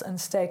ourselves and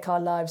stake our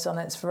lives on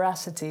its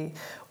veracity,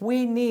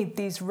 we need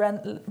these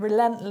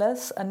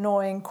relentless,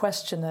 annoying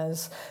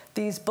questioners,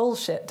 these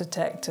bullshit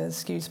detectors,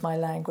 excuse my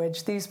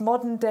language, these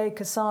modern-day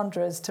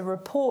Cassandras to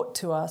report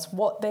to us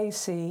what they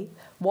see,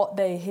 what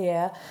they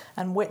hear,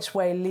 and which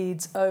way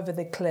leads over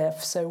the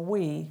cliff so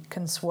we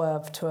can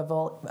swerve to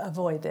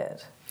avoid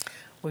it.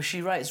 Well,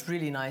 she writes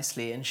really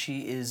nicely, and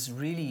she is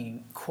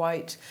really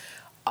quite...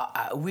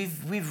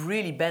 we've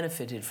really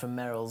benefited from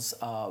Meryl's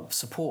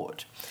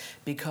support,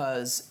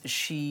 because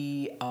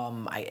she,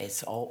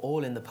 it's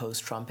all in the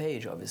post-Trump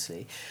age,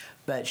 obviously,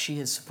 but she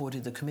has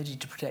supported the Committee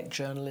to Protect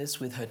Journalists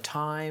with her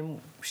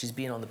time. She's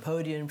been on the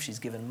podium, she's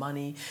given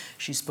money,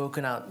 she's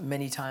spoken out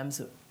many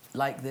times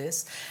like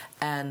this,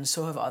 and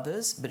so have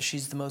others, but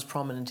she's the most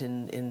prominent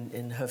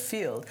in her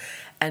field.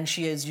 And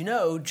she, as you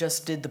know,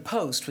 just did the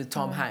Post with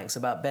Tom Hanks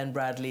about Ben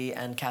Bradley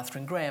and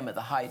Katharine Graham at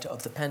the height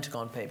of the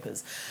Pentagon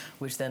Papers,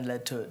 which then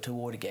led to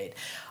Watergate.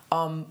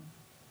 And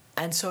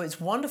so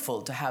it's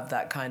wonderful to have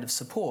that kind of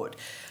support.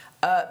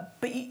 But,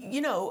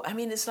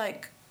 it's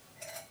like...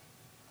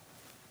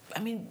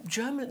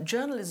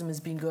 journalism has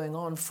been going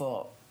on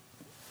for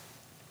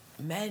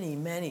many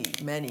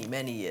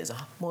years,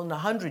 more than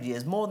 100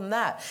 years, more than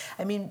that.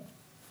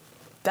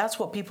 That's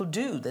what people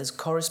do. There's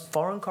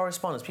foreign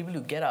correspondents, people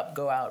who get up,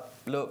 go out,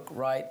 look,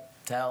 write,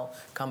 tell,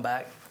 come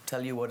back,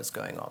 tell you what is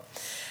going on.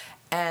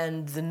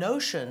 And the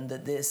notion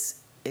that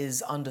this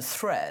is under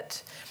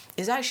threat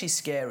is actually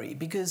scary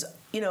because,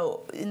 you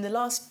know, in the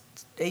last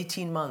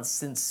 18 months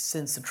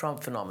since the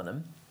Trump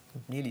phenomenon,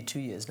 nearly 2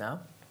 years now,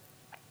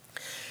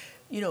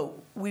 you know,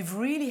 we've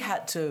really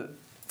had to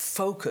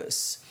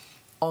focus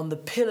on the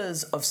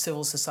pillars of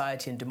civil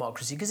society and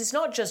democracy, because it's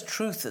not just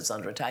truth that's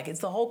under attack,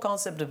 it's the whole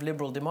concept of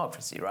liberal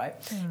democracy, right?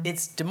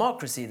 It's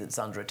democracy that's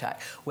under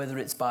attack, whether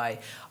it's by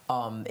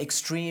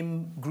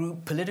extreme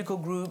political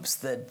groups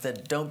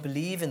that don't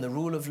believe in the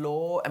rule of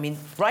law. I mean,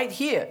 right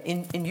here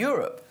in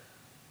Europe,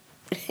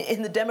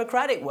 in the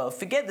democratic world,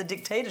 forget the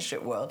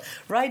dictatorship world,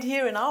 right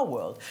here in our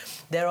world,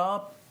 there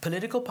are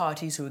political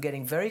parties who are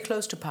getting very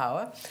close to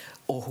power,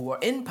 or who are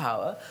in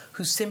power,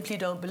 who simply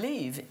don't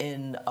believe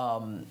in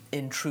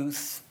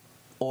truth,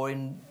 or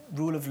in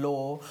rule of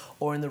law,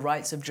 or in the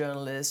rights of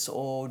journalists,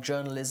 or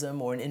journalism,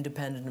 or an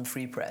independent and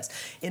free press.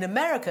 In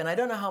America, and I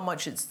don't know how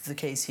much it's the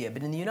case here,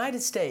 but in the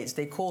United States,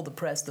 they call the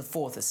press the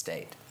fourth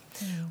estate,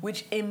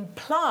 which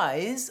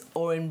implies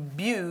or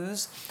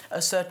imbues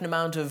a certain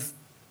amount of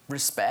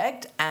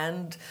respect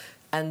and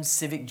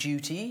civic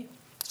duty.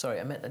 Sorry,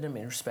 I didn't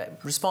mean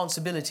respect.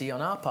 Responsibility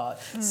on our part,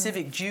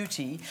 civic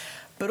duty,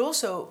 but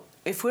also,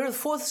 if we're the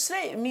fourth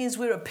estate, it means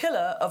we're a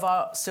pillar of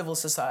our civil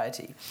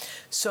society.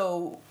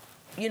 So,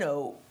 you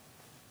know,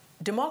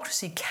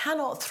 democracy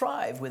cannot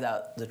thrive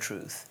without the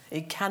truth.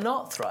 It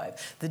cannot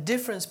thrive. The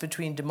difference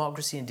between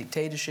democracy and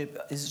dictatorship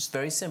is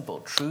very simple: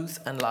 truth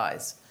and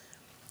lies.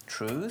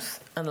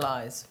 Truth and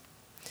lies.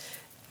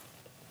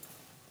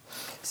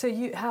 So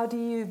how do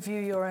you view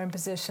your own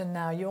position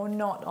now? You're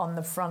not on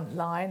the front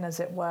line, as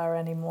it were,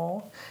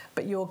 anymore,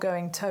 but you're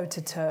going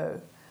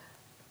toe-to-toe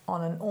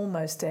on an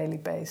almost daily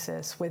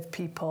basis with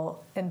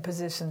people in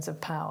positions of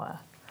power.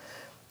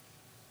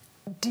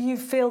 Do you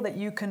feel that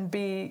you can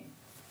be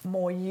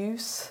more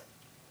use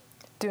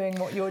doing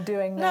what you're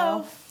doing now?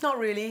 No, not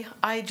really.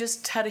 I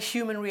just had a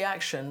human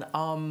reaction.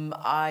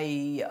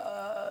 I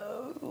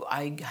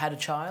had a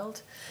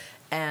child,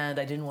 and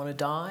I didn't want to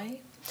die,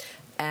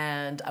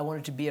 and I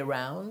wanted to be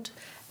around.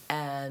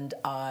 And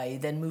I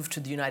then moved to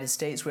the United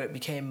States, where it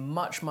became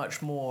much,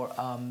 much more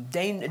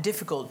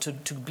difficult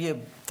to be a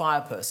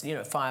fire person, you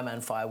know,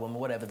 fireman, firewoman,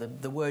 whatever,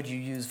 the word you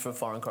use for a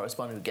foreign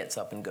correspondent who gets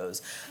up and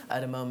goes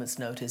at a moment's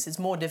notice. It's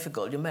more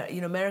difficult. You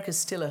know, America's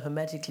still a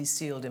hermetically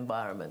sealed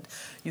environment.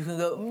 You can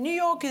go, New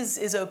York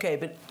is okay,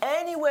 but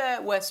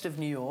anywhere west of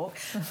New York,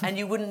 and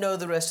you wouldn't know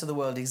the rest of the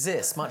world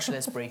exists, much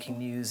less breaking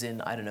news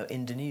in, I don't know,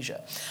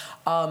 Indonesia.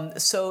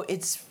 So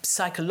it's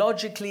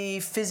psychologically,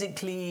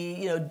 physically,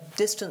 you know,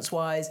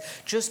 distance-wise,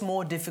 just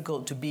more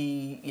difficult to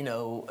be, you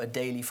know, a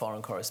daily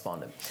foreign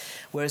correspondent.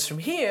 Whereas from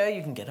here,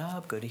 you can get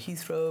up, go to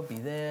Heathrow, be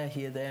there,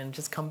 here, there, and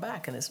just come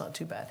back, and it's not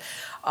too bad.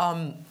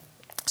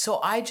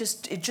 So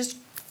it just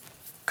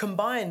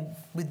combined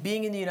with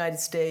being in the United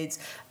States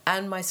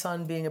and my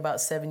son being about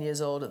 7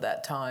 years old at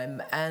that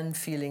time, and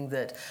feeling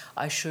that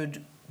I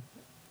should,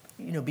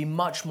 you know, be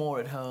much more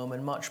at home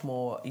and much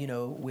more, you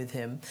know, with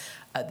him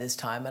at this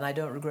time. And I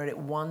don't regret it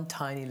one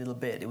tiny little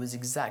bit. It was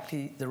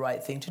exactly the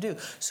right thing to do.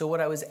 So what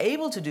I was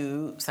able to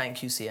do,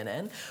 thank you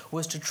CNN,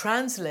 was to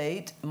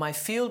translate my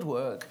field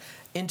work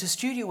into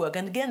studio work.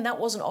 And again, that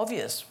wasn't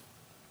obvious.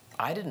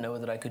 I didn't know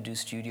whether I could do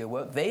studio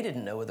work. They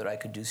didn't know whether I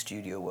could do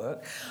studio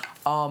work.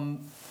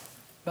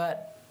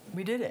 But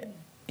we did it,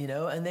 you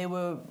know, and they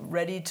were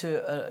ready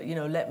to, you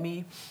know, let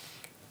me.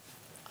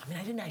 I mean,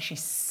 I didn't actually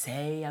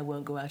say I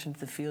won't go out into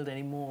the field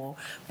anymore,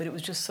 but it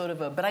was just sort of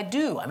but I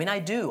do. I mean, I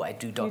do. I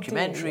do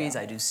documentaries,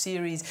 I do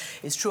series.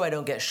 It's true I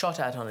don't get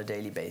shot at on a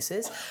daily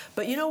basis,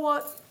 but you know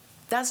what?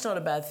 That's not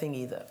a bad thing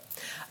either.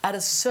 At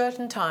a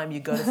certain time,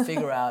 you've got to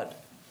figure out,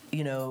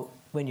 you know,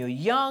 when you're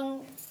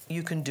young,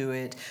 you can do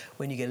it.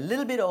 When you get a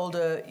little bit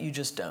older, you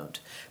just don't.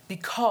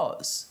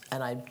 Because,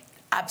 and I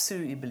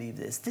absolutely believe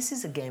this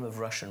is a game of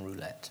Russian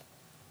roulette.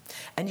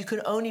 And you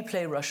can only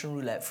play Russian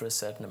roulette for a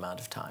certain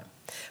amount of time.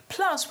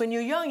 Plus, when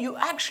you're young, you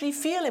actually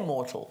feel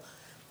immortal.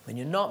 When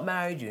you're not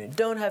married, you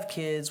don't have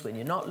kids, when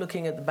you're not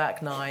looking at the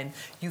back nine,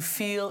 you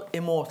feel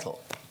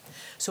immortal.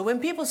 So when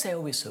people say,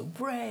 oh, we're so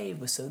brave,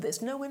 we're so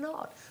this, no, we're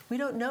not. We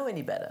don't know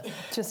any better.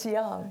 Just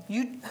young.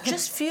 You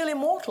just feel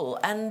immortal,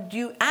 and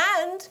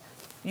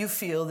you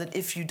feel that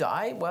if you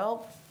die,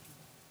 well,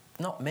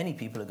 not many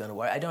people are going to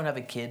worry. I don't have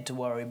a kid to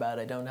worry about.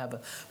 I don't have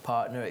a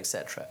partner,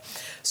 etc.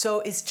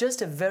 So it's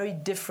just a very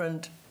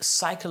different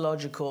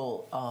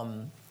psychological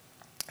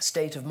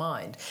state of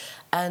mind.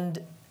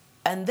 And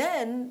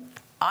then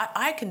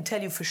I can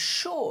tell you for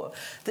sure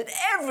that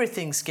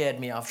everything scared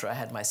me after I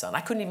had my son.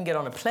 I couldn't even get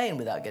on a plane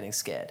without getting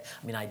scared.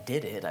 I mean, I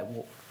did it.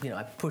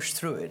 I pushed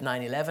through it.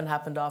 9/11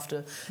 happened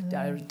after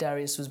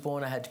Darius was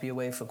born. I had to be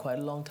away for quite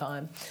a long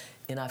time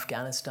in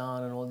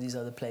Afghanistan and all these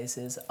other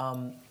places.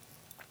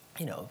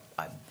 You know,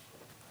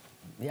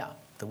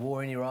 the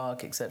war in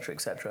Iraq, etc.,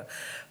 etc.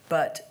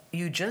 But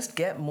you just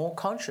get more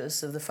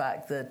conscious of the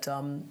fact that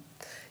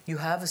you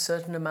have a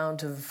certain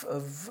amount of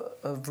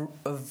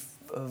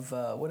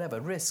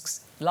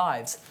risks,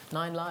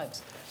 9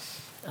 lives,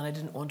 and I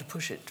didn't want to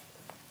push it.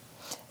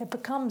 It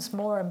becomes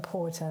more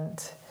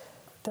important,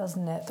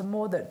 doesn't it? The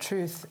more that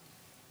truth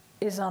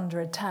is under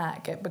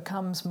attack, it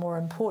becomes more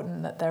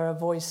important that there are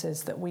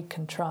voices that we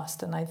can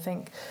trust. And I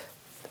think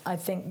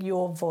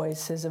your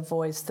voice is a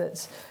voice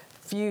that's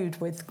viewed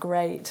with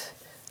great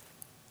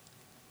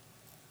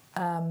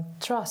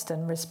trust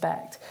and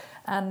respect.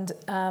 And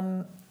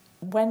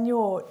when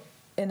you're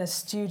in a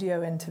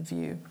studio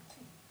interview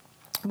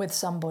with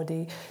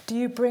somebody, do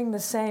you bring the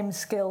same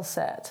skill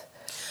set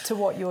to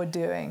what you're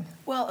doing?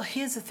 Well,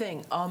 here's the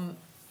thing.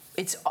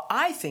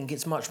 I think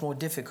it's much more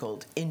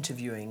difficult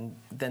interviewing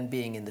than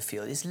being in the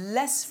field. It's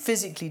less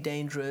physically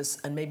dangerous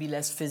and maybe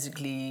less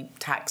physically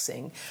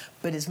taxing,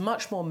 but it's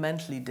much more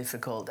mentally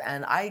difficult.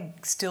 And I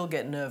still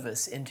get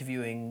nervous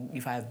interviewing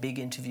if I have big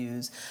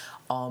interviews.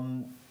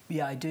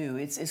 Yeah, I do.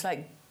 It's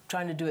like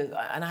trying to do it,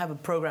 and I have a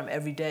program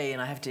every day,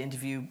 and I have to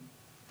interview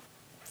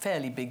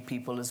fairly big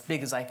people, as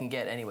big as I can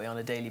get anyway, on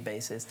a daily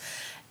basis.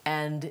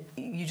 And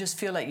you just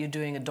feel like you're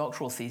doing a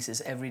doctoral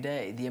thesis every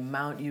day. The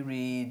amount you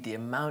read, the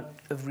amount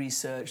of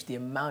research, the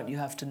amount you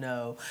have to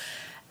know.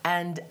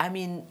 And I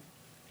mean,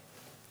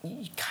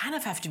 you kind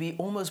of have to be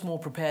almost more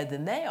prepared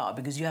than they are,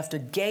 because you have to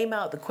game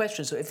out the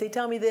questions. So if they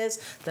tell me this,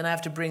 then I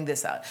have to bring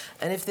this out.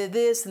 And if they're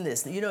this and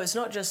this, you know, it's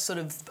not just sort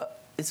of,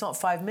 it's not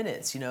 5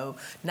 minutes, you know.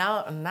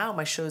 Now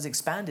my show's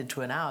expanded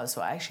to an hour,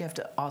 so I actually have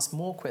to ask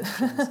more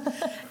questions.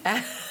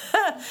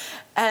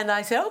 And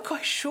I say, oh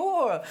gosh,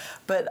 sure,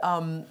 but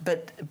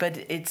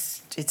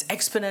it's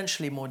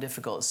exponentially more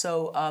difficult.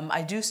 So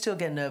I do still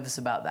get nervous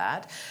about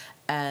that,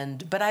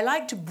 but I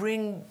like to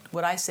bring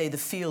what I say the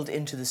field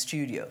into the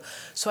studio.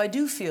 So I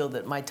do feel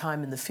that my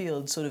time in the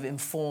field sort of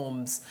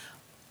informs,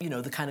 you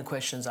know, the kind of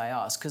questions I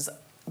ask, because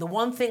the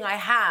one thing I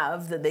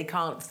have that they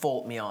can't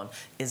fault me on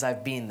is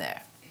I've been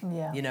there.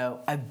 Yeah. You know,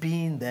 I've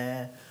been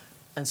there,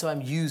 and so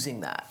I'm using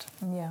that.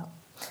 Yeah.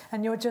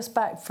 And you're just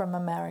back from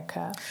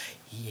America.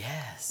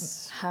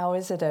 Yes. How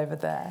is it over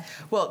there?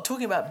 Well,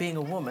 talking about being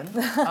a woman,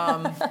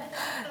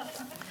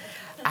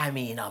 I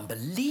mean,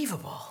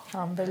 unbelievable.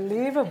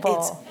 Unbelievable.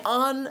 It's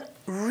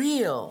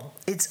unreal.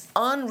 It's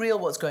unreal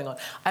what's going on.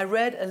 I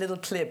read a little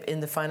clip in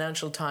the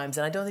Financial Times,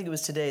 and I don't think it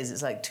was today's,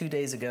 it's like 2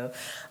 days ago,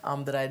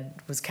 that I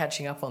was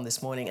catching up on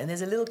this morning. And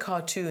there's a little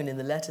cartoon in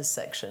the letters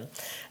section,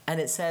 and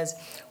it says,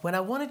 when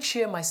I want to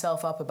cheer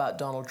myself up about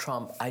Donald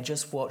Trump, I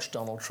just watch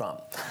Donald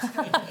Trump.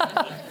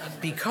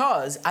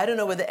 Because, I don't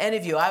know whether any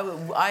of you,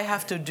 I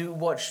have to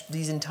watch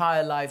these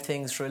entire live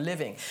things for a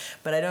living,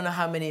 but I don't know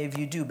how many of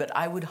you do, but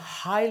I would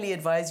highly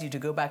advise you to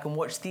go back and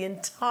watch the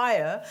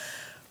entire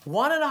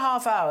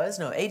 1.5 hours,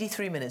 no,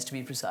 83 minutes to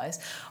be precise,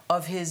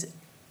 of his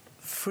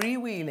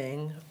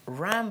freewheeling,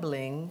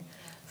 rambling,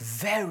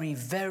 very,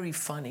 very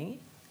funny,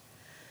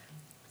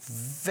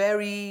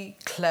 very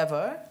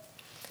clever,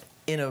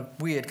 in a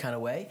weird kind of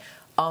way,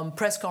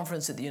 press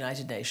conference at the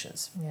United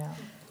Nations. Yeah.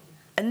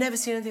 I've never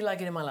seen anything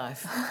like it in my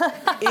life.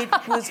 It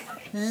was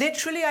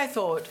literally, I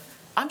thought,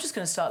 I'm just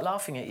going to start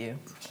laughing at you.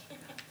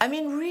 I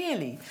mean,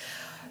 really.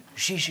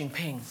 Xi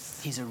Jinping,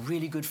 he's a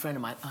really good friend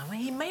of mine. I mean,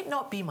 he may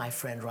not be my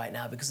friend right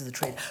now because of the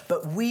trade,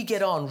 but we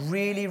get on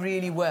really,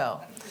 really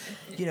well.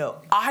 You know,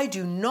 I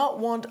do not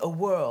want a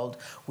world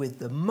with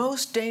the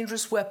most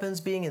dangerous weapons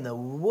being in the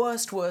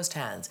worst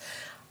hands.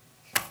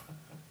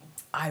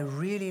 I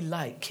really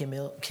like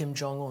Kim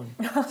Jong-un.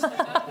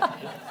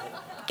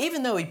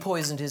 Even though he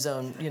poisoned his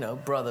own, you know,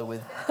 brother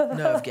with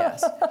nerve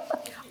gas.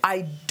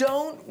 I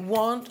don't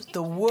want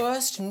the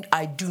worst,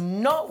 I do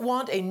not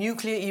want a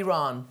nuclear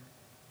Iran.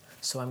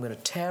 So I'm going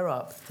to tear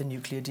up the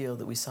nuclear deal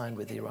that we signed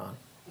with Iran.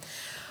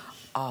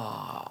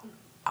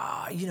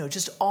 You know,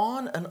 just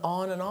on and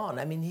on and on.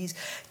 I mean, he's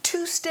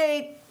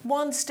 2-state,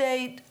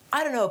 1-state,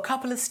 I don't know, a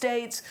couple of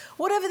states,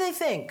 whatever they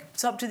think.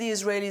 It's up to the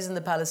Israelis and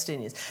the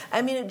Palestinians.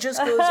 I mean, it just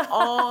goes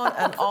on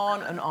and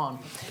on and on.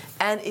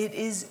 And it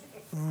is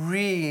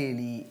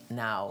really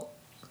now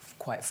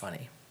quite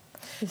funny.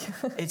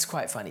 It's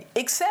quite funny.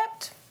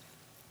 Except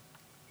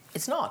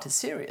it's not. It's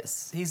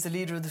serious. He's the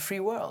leader of the free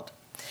world.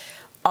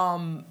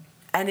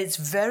 And it's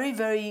very,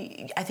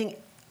 very, I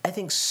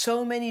think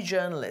so many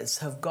journalists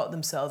have got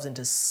themselves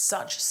into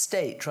such a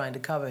state trying to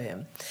cover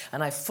him,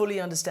 and I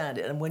fully understand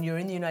it. And when you're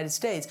in the United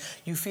States,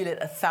 you feel it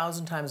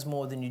 1,000 times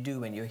more than you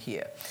do when you're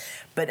here.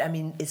 But I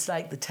mean, it's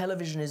like the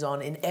television is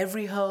on in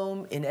every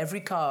home, in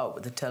every car,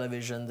 with the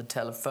television, the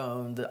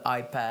telephone, the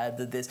iPad,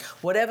 the this,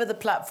 whatever the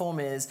platform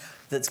is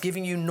that's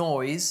giving you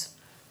noise,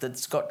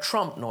 that's got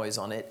Trump noise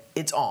on it,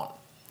 it's on.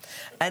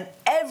 And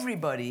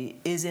everybody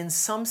is in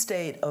some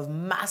state of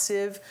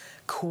massive,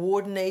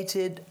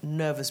 coordinated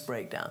nervous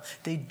breakdown.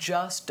 They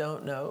just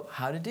don't know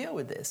how to deal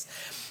with this.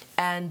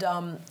 And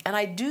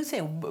I do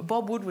think,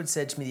 Bob Woodward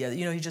said to me the other,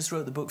 you know, he just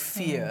wrote the book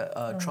Fear,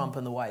 Trump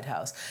and the White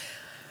House.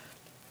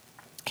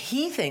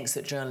 He thinks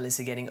that journalists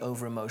are getting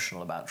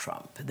over-emotional about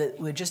Trump, that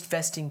we're just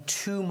vesting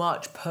too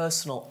much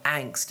personal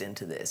angst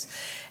into this.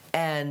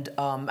 And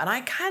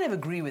I kind of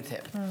agree with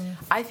him.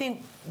 I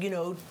think, you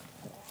know,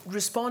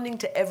 responding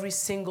to every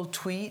single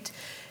tweet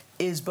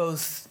is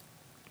both,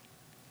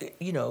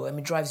 you know, I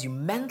mean, drives you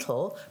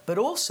mental, but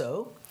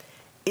also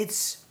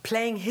it's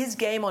playing his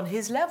game on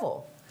his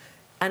level.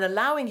 and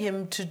allowing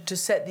him to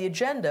set the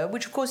agenda,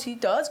 which of course he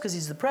does because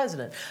he's the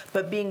president,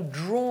 but being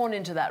drawn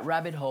into that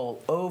rabbit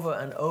hole over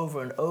and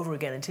over and over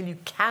again until you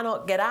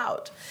cannot get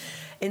out,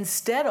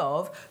 instead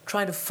of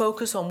trying to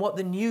focus on what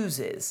the news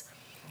is,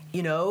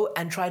 you know,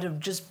 and try to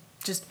just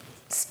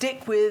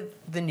stick with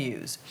the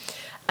news.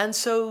 And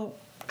so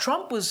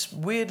Trump was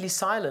weirdly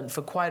silent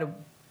for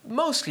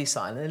mostly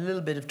silent, a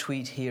little bit of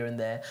tweet here and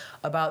there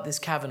about this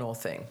Kavanaugh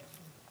thing.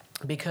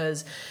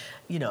 Because,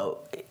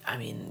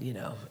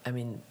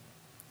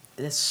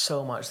 there's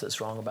so much that's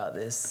wrong about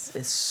this.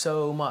 There's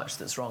so much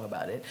that's wrong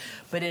about it.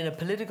 But in a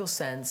political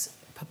sense,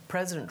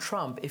 President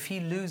Trump, if he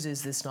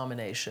loses this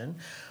nomination,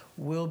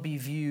 will be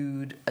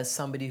viewed as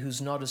somebody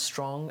who's not as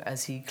strong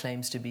as he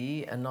claims to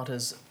be and not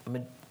as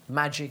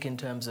magic in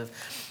terms of,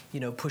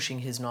 pushing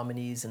his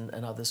nominees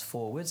and others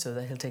forward. So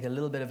that he'll take a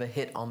little bit of a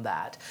hit on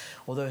that,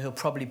 although he'll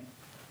probably,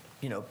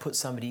 put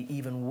somebody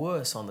even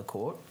worse on the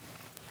court.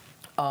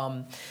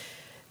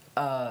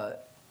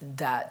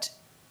 That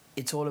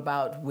it's all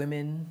about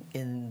women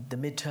in the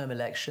midterm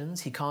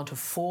elections. He can't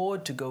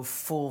afford to go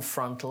full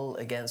frontal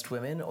against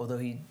women, although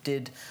he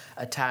did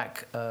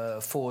attack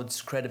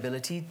Ford's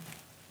credibility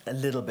a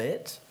little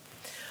bit.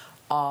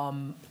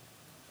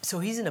 So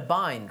he's in a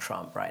bind,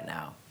 Trump, right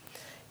now.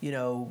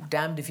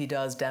 Damned if he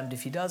does, damned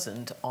if he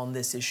doesn't on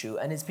this issue.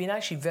 And it's been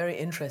actually very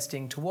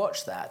interesting to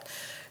watch that,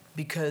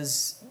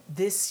 because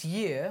this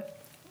year,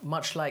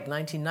 much like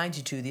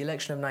 1992, the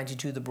election of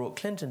 92 that brought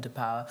Clinton to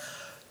power,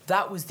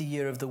 that was the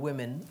year of the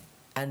women.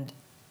 And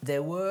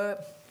there were,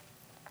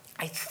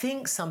 I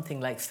think, something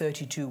like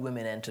 32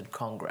 women entered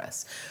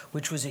Congress,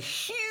 which was a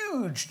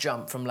huge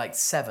jump from like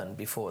 7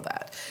 before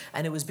that.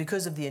 And it was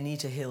because of the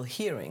Anita Hill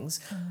hearings,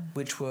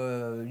 which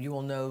were, you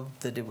all know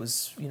that it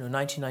was,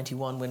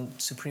 1991 when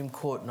Supreme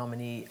Court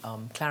nominee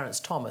Clarence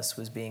Thomas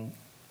was being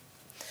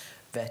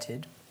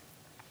vetted.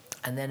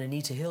 And then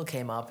Anita Hill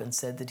came up and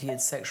said that he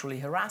had sexually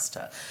harassed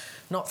her.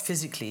 Not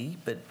physically,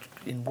 but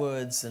in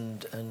words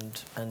and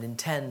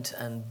intent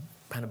and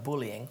kind of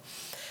bullying.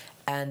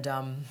 And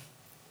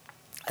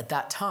at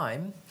that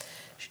time,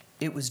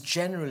 it was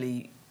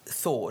generally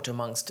thought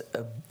amongst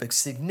a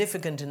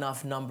significant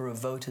enough number of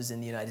voters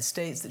in the United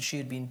States that she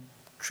had been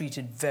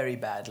treated very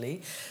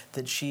badly,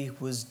 that she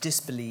was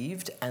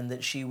disbelieved, and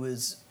that she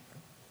was,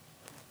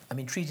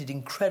 treated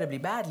incredibly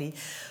badly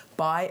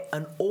by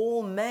an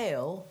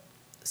all-male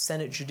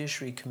Senate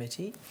Judiciary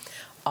Committee,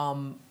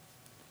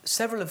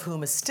 several of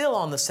whom are still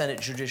on the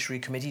Senate Judiciary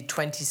Committee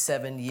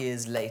 27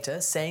 years later,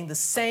 saying the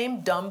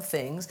same dumb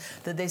things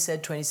that they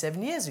said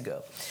 27 years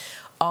ago.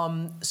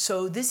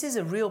 So this is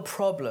a real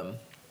problem.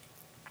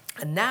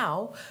 And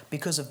now,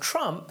 because of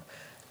Trump,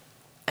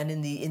 and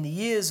in the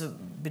years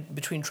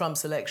between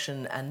Trump's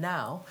election and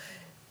now,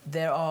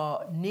 there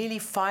are nearly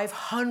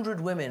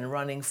 500 women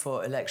running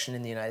for election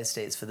in the United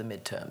States for the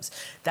midterms.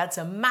 That's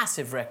a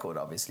massive record,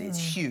 obviously.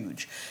 It's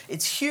huge.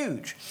 It's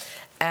huge.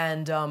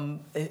 And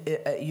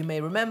you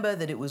may remember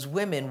that it was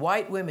women,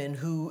 white women,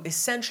 who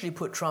essentially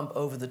put Trump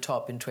over the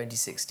top in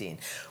 2016,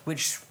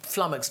 which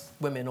flummoxed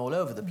women all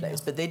over the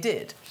place, but they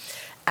did.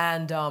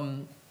 And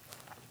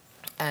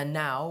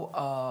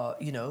now,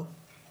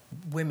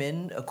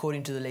 women,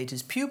 according to the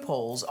latest Pew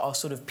polls, are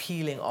sort of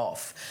peeling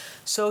off.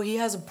 So he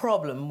has a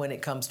problem when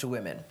it comes to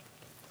women.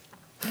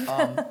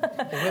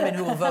 Women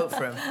who will vote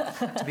for him,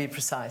 to be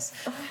precise.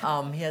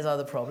 He has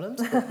other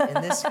problems, but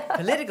in this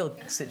political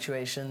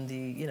situation,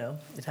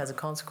 it has a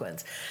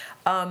consequence.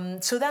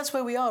 So that's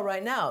where we are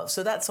right now.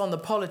 So that's on the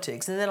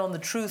politics, and then on the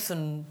truth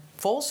and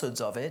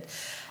falsehoods of it,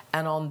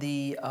 and on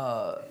the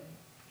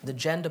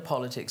gender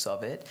politics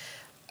of it.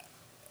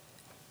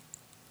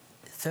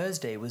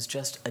 Thursday was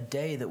just a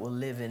day that will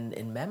live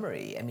in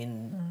memory.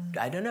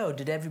 I don't know,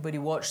 did everybody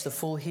watch the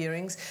full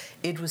hearings?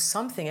 It was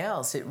something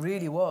else, it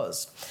really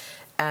was.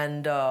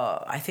 And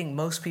I think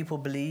most people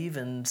believe,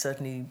 and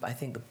certainly I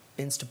think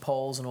the Insta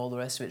polls and all the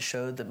rest of it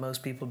showed that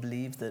most people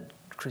believe that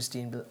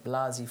Christine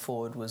Blasey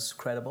Ford was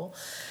credible.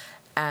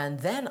 And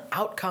then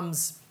out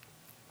comes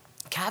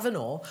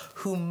Kavanaugh,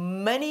 who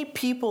many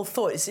people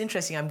thought, it's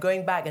interesting, I'm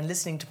going back and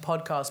listening to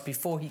podcasts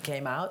before he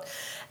came out,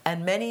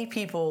 and many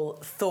people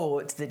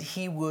thought that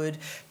he would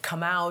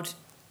come out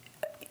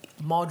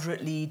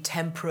moderately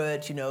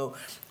temperate,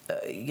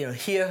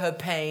 hear her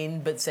pain,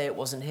 but say it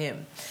wasn't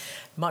him.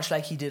 Much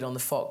like he did on the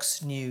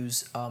Fox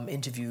News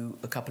interview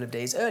a couple of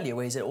days earlier,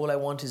 where he said, all I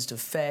want is to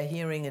fair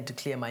hearing and to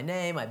clear my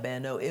name. I bear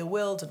no ill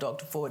will to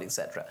Dr. Ford,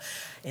 etc.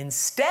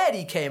 Instead,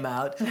 he came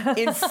out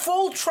in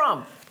full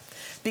Trump,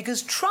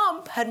 because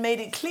Trump had made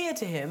it clear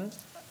to him,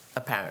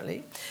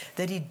 apparently,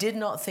 that he did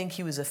not think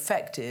he was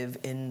effective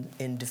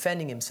in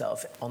defending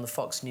himself on the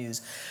Fox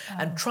News.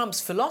 And Trump's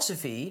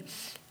philosophy,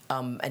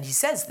 and he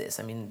says this,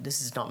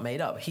 this is not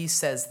made up, he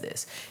says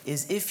this,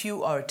 is if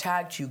you are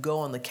attacked, you go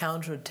on the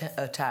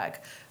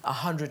counter-attack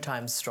 100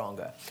 times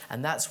stronger.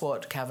 And that's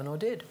what Kavanaugh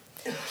did.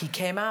 He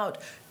came out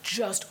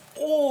just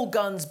all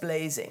guns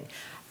blazing,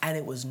 and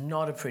it was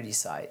not a pretty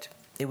sight.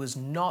 It was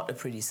not a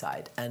pretty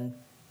sight. And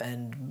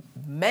and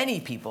many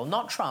people,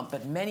 not Trump,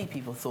 but many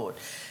people thought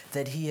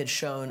that he had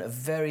shown a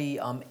very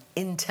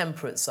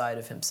intemperate side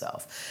of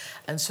himself.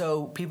 And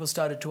so people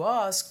started to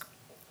ask,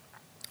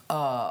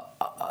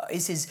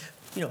 is his,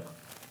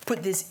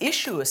 put this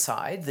issue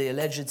aside, the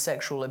alleged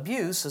sexual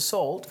abuse,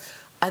 assault,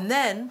 and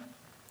then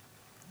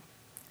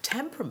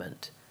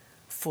temperament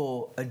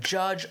for a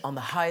judge on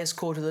the highest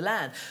court of the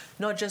land,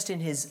 not just in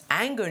his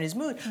anger and his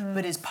mood,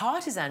 but his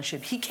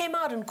partisanship. He came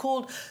out and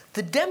called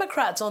the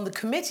Democrats on the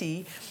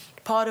committee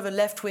part of a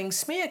left-wing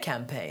smear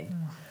campaign.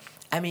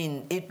 I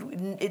mean,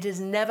 it has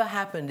never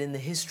happened in the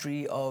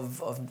history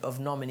of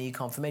nominee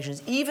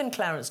confirmations. Even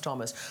Clarence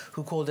Thomas,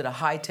 who called it a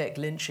high-tech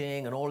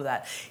lynching and all of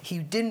that, he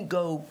didn't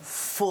go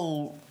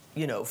full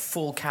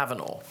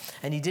Kavanaugh,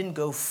 and he didn't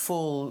go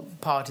full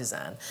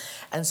partisan.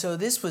 And so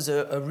this was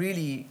a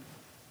really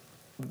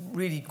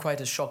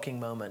quite a shocking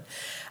moment.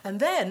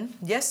 And then,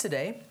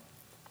 yesterday,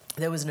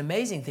 there was an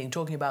amazing thing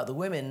talking about the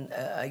women.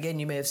 Again,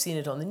 you may have seen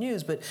it on the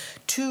news, but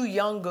two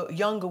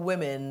younger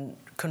women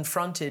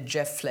confronted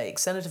Jeff Flake.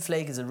 Senator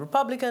Flake is a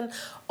Republican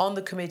on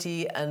the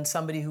committee and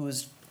somebody who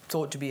was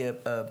thought to be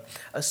a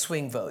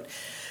swing vote.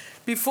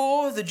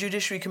 Before the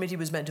Judiciary Committee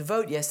was meant to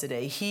vote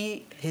yesterday,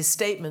 his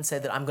statement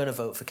said that I'm going to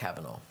vote for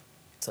Kavanaugh.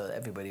 So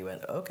everybody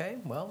went, okay,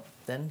 well,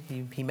 then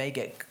he may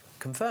get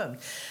confirmed.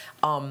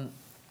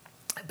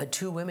 But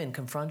two women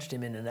confronted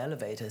him in an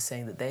elevator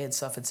saying that they had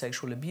suffered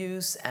sexual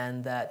abuse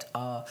and that,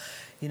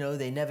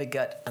 they never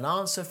got an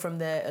answer from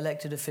their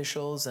elected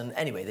officials. And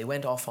anyway, they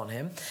went off on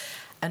him.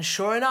 And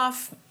sure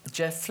enough,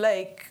 Jeff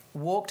Flake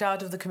walked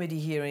out of the committee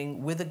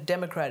hearing with a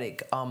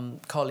Democratic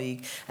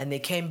colleague, and they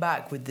came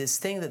back with this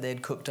thing that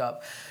they'd cooked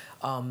up,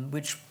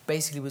 which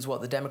basically was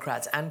what the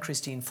Democrats and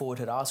Christine Ford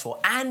had asked for,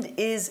 and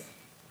is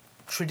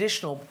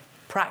traditional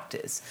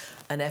practice,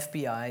 an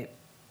FBI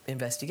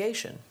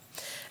investigation.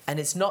 And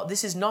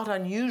this is not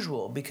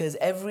unusual, because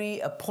every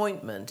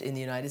appointment in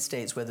the United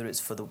States, whether it's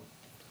for the,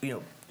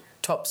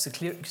 top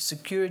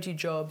security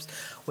jobs,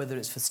 whether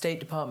it's for State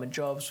Department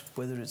jobs,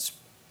 whether it's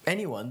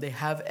anyone, they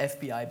have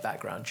FBI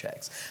background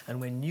checks.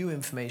 And when new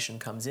information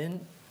comes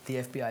in, the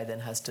FBI then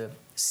has to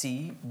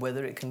see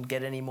whether it can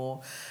get any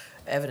more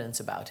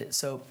evidence about it.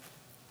 So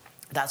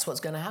that's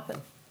what's going to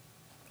happen.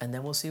 And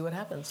then we'll see what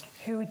happens.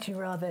 Who would you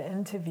rather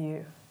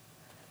interview,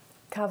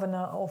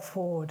 Kavanaugh or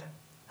Ford?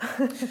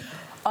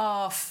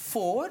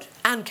 Ford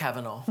and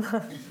Kavanaugh.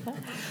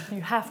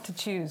 You have to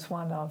choose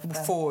one of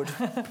them. Ford.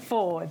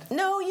 Ford.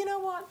 No, you know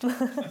what?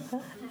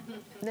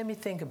 Let me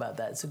think about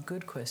that. It's a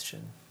good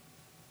question.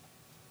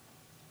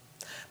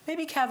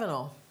 Maybe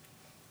Kavanaugh.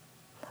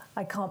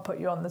 I can't put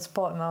you on the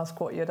spot and ask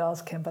what you'd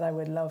ask him, but I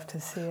would love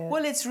to see it.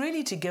 Well, it's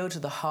really to go to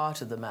the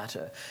heart of the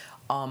matter.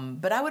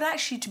 But I would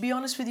actually, to be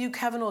honest with you,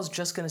 Kavanaugh's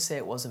just going to say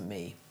it wasn't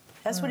me.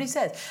 That's what he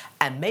says.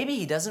 And maybe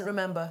he doesn't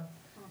remember.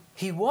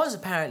 He was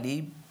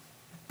apparently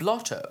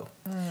blotto.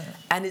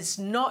 And it's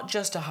not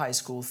just a high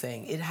school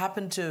thing. It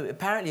happened to,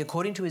 apparently,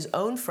 according to his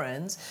own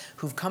friends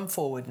who've come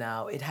forward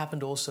now, it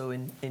happened also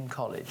in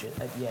college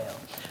at Yale.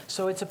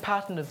 So it's a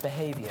pattern of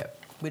behavior,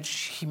 which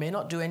he may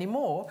not do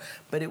anymore,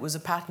 but it was a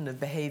pattern of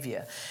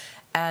behavior.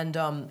 And,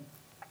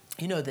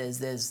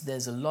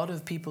 there's a lot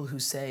of people who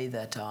say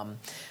that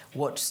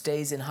what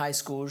stays in high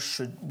school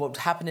what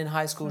happened in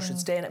high school should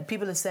stay in.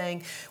 People are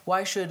saying,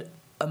 why should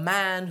a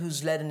man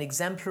who's led an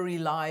exemplary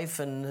life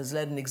and has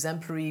led an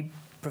exemplary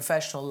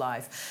professional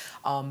life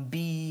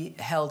be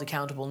held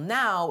accountable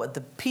now at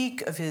the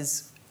peak of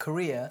his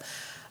career,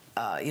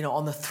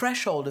 on the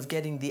threshold of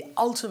getting the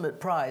ultimate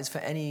prize for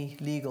any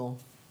legal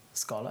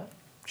scholar,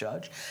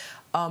 judge,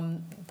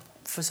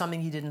 for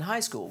something he did in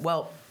high school?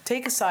 Well,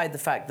 take aside the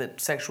fact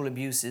that sexual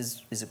abuse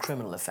is a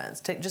criminal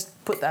offense.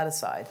 Just put that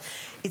aside.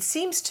 It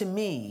seems to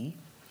me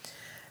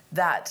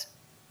that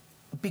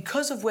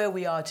because of where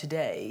we are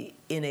today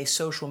in a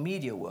social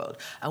media world,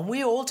 and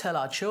we all tell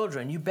our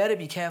children, you better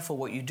be careful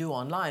what you do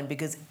online,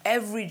 because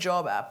every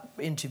job app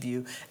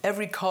interview,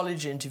 every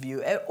college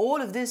interview,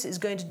 all of this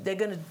they're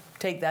going to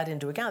take that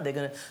into account. They're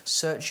going to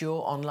search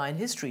your online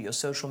history, your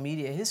social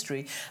media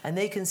history, and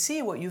they can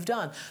see what you've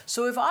done.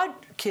 So if our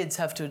kids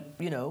have to,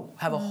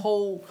 have a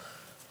whole,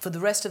 for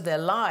the rest of their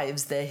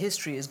lives, their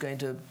history is going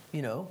to,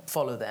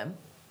 follow them,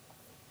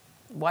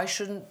 why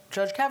shouldn't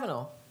Judge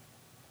Kavanaugh?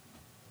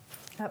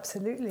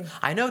 Absolutely.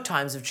 I know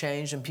times have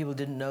changed and people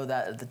didn't know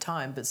that at the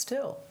time, but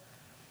still.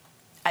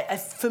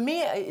 For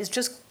me, it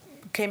just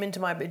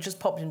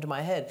popped into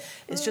my head.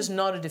 It's just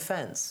not a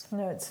defense.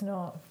 No, it's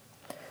not.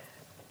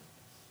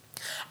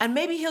 And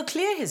maybe he'll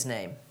clear his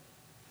name.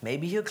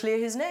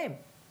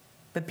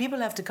 But people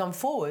have to come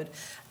forward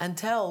and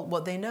tell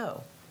what they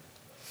know.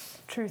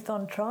 Truth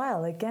on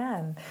trial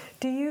again.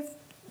 Do you,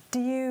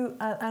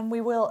 and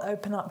we will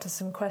open up to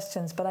some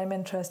questions, but I'm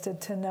interested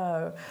to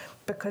know,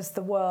 because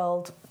the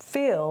world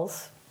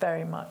feels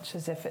very much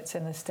as if it's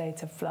in a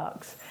state of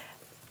flux.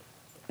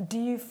 Do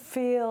you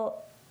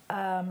feel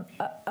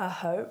a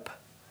hope?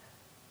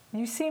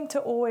 You seem to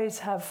always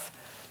have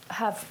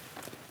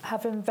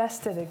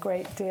invested a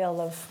great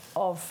deal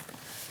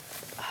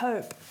of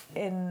hope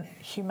in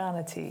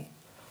humanity.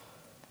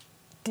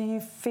 Do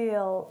you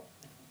feel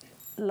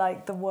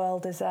like the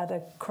world is at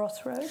a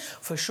crossroads?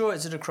 For sure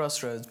it's at a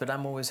crossroads, but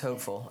I'm always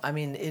hopeful. I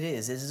mean, it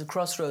is. It is a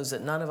crossroads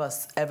that none of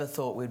us ever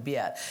thought we'd be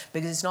at,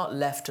 because it's not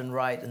left and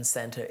right and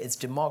center. It's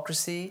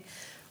democracy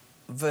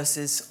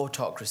versus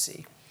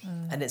autocracy.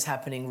 And it's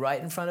happening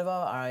right in front of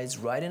our eyes,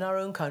 right in our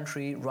own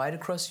country, right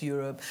across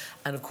Europe,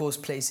 and of course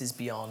places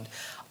beyond,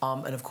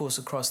 and of course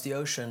across the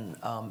ocean,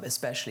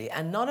 especially.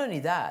 And not only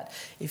that,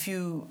 if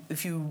you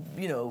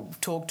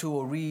talk to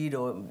or read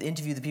or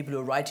interview the people who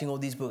are writing all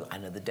these books, I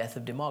know, The Death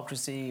of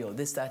Democracy or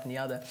this, that, and the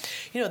other,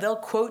 they'll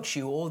quote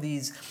you all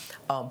these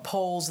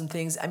polls and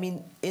things. I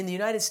mean, in the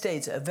United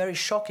States, a very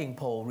shocking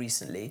poll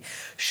recently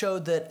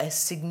showed that a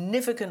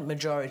significant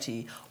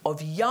majority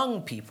of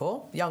young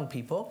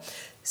people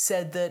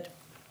said that,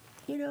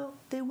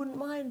 they wouldn't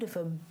mind if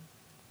a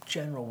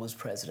general was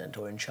president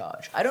or in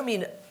charge. I don't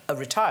mean a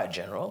retired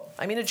general.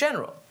 I mean a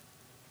general,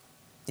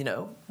 I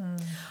don't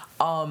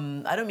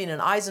mean an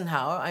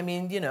Eisenhower. I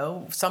mean,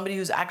 somebody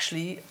who's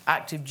actually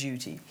active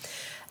duty.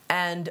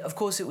 And, of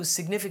course, it was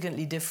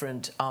significantly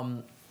different.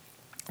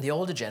 The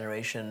older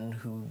generation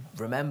who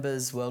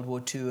remembers World War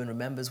II and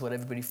remembers what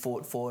everybody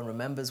fought for and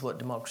remembers what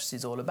democracy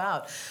is all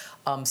about,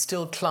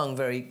 still clung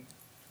very,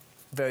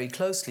 very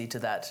closely to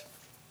that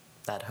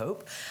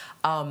hope.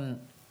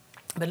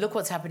 But look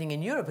what's happening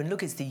in Europe, and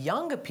look, it's the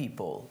younger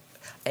people,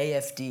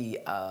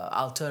 AfD,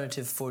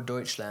 Alternative for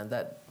Deutschland,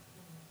 that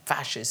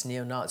fascist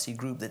neo-Nazi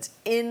group that's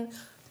in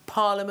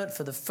Parliament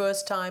for the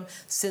first time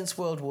since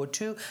World War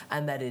II,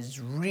 and that is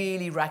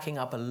really racking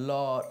up a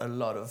lot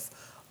of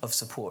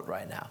support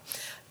right now.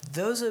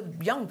 Those are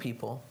young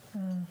people.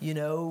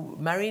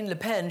 Marine Le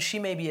Pen, she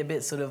may be a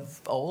bit sort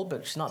of old,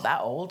 but she's not that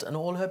old, and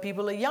all her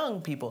people are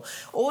young people.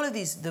 All of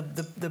these,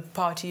 the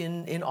party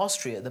in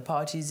Austria, the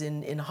parties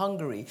in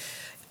Hungary,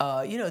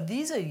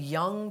 these are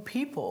young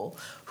people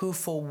who,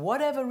 for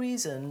whatever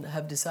reason,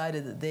 have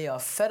decided that they are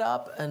fed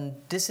up and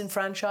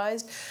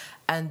disenfranchised,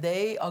 and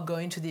they are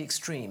going to the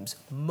extremes.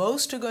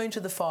 Most are going to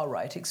the far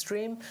right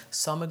extreme,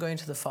 some are going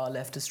to the far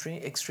left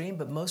extreme,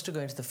 but most are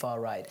going to the far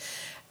right.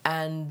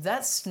 And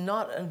that's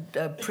not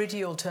a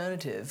pretty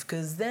alternative,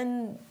 because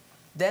then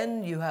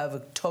you have a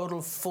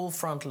total full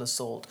frontal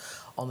assault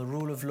on the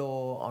rule of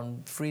law,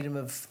 on freedom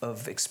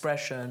of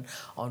expression,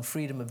 on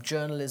freedom of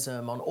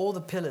journalism, on all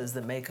the pillars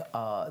that make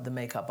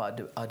up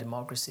our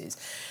democracies.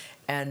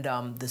 And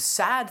the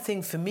sad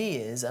thing for me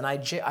is, and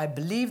I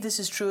believe this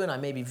is true, and I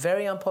may be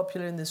very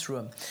unpopular in this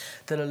room,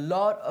 that a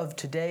lot of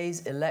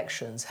today's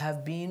elections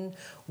have been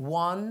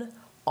won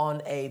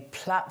on a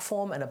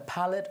platform and a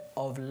palette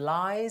of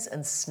lies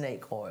and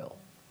snake oil.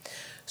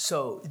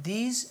 So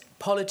these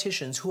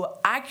politicians who are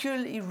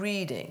accurately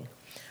reading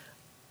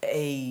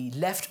a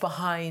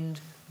left-behind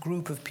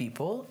group of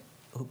people,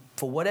 who,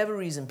 for whatever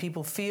reason,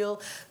 people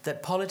feel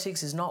that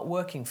politics is not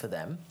working for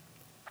them,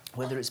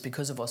 whether it's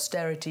because of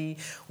austerity,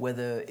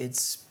 whether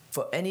it's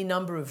for any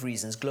number of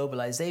reasons,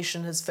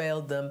 globalization has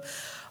failed them.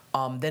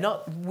 They're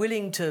not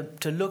willing to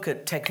look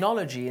at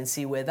technology and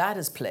see where that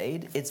has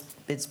played. It's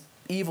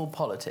evil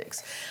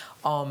politics.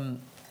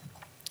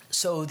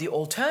 So the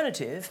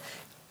alternative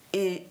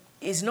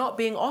is not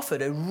being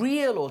offered. A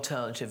real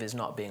alternative is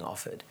not being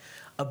offered.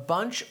 A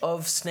bunch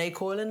of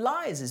snake oil and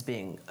lies is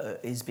being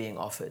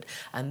offered,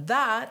 and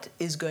that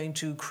is going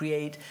to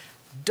create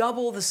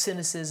double the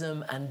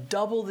cynicism and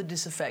double the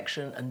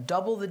disaffection and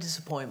double the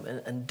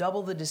disappointment and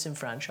double the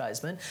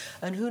disenfranchisement,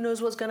 and who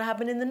knows what's going to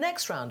happen in the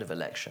next round of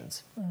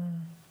elections.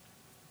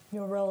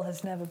 Your role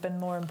has never been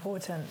more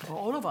important.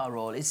 All of our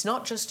role. It's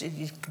not just,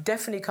 it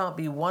definitely can't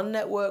be one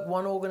network,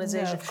 one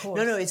organization. No, of course.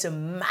 No, it's a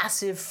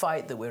massive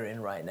fight that we're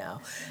in right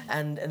now.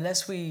 And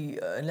unless we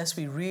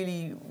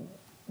really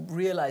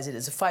realize it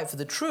as a fight for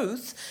the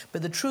truth,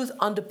 but the truth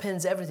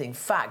underpins everything.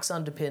 Facts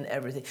underpin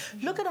everything.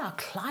 Look at our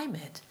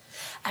climate.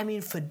 I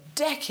mean, for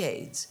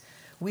decades,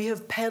 we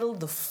have peddled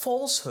the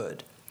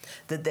falsehood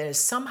that there is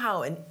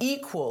somehow an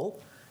equal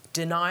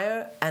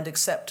denier and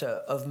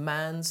acceptor of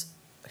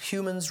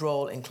humans'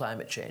 role in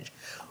climate change.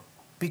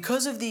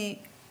 Because of the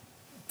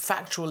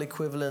factual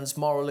equivalence,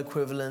 moral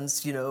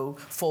equivalence,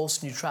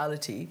 false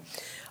neutrality,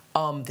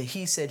 the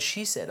he said,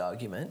 she said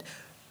argument,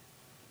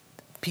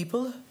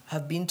 people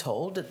have been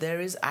told that there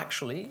is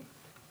actually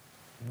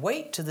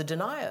weight to the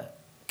denier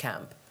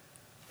camp.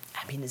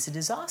 I mean, it's a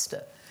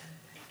disaster.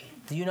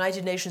 The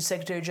United Nations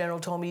Secretary General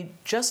told me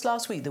just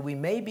last week that we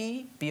may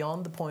be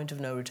beyond the point of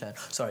no return.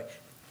 Sorry,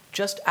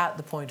 just at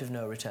the point of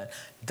no return.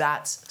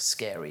 That's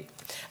scary.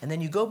 And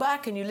then you go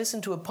back and you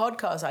listen to a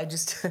podcast I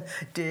just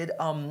did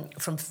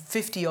from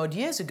 50-odd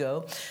years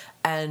ago,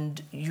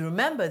 and you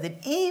remember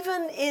that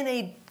even in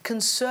a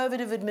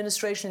conservative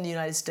administration in the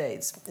United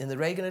States, in the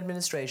Reagan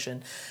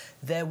administration,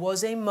 there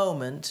was a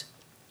moment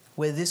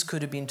where this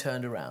could have been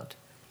turned around.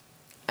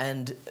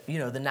 And,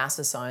 the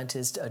NASA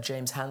scientist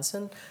James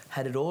Hansen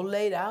had it all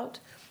laid out,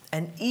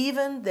 and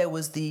even there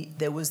was the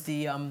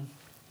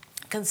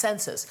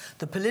consensus,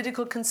 the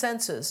political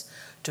consensus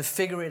to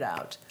figure it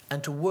out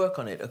and to work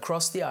on it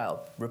across the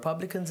aisle,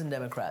 Republicans and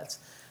Democrats.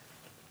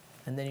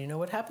 And then you know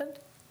what happened?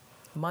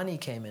 Money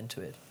came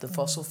into it, the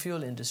fossil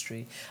fuel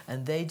industry,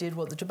 and they did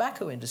what the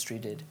tobacco industry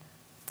did.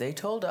 They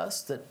told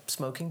us that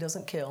smoking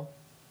doesn't kill,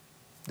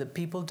 that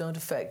people don't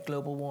affect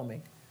global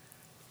warming.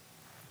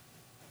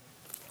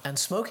 And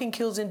smoking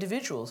kills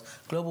individuals.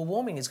 Global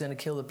warming is going to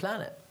kill the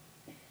planet.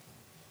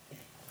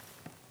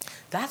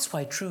 That's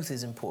why truth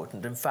is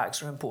important and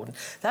facts are important.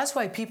 That's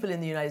why people in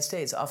the United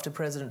States, after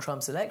President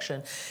Trump's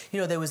election,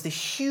 there was the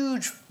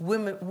huge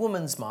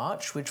women's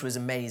march, which was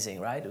amazing,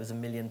 right? It was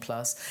 1 million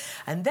plus.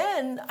 And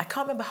then, I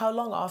can't remember how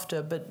long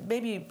after, but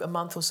maybe a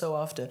month or so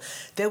after,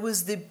 there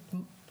was the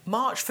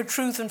March for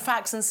Truth and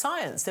Facts and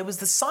Science. There was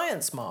the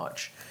Science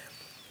March,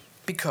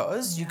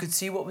 because you could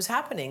see what was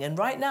happening. And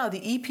right now,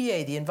 the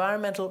EPA, the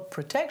Environmental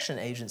Protection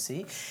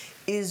Agency,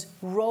 is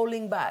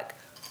rolling back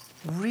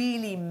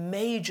really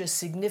major,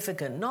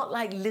 significant, not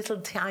like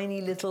little,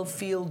 tiny, little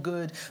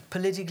feel-good,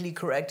 politically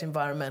correct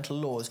environmental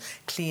laws,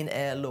 clean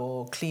air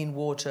law, clean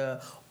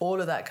water,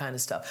 all of that kind of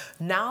stuff.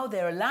 Now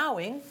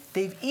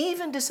they've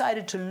even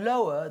decided to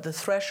lower the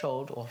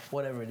threshold, or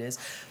whatever it is,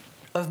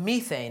 of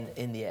methane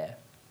in the air.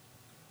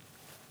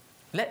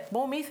 Let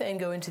more methane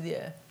go into the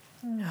air.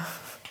 No.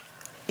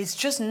 It's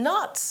just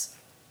nuts.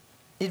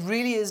 It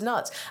really is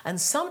nuts.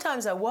 And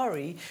sometimes I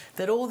worry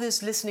that all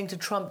this listening to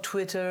Trump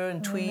Twitter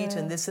and tweet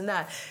and this and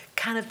that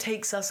kind of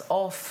takes us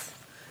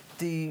off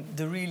the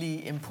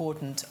really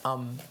important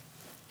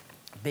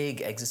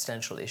big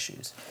existential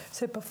issues.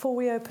 So before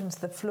we open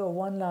to the floor,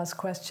 one last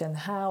question.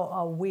 How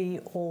are we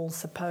all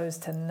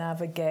supposed to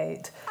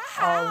navigate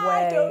our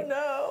way? I don't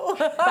know.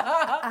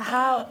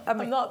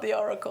 I'm not the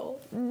oracle.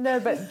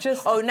 No, but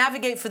just... Oh,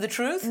 navigate for the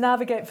truth?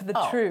 Navigate for the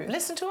truth.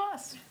 Listen to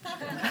us.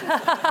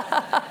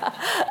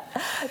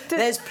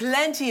 There's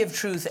plenty of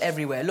truth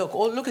everywhere.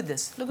 Look at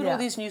this. Look at all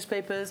these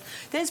newspapers.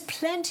 There's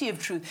plenty of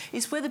truth.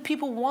 It's whether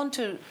people want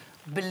to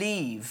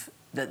believe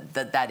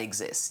that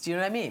exists. Do you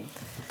know what I mean?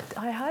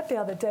 I heard the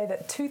other day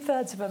that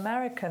 2/3 of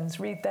Americans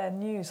read their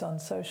news on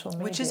social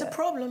media. Which is a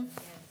problem.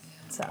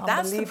 So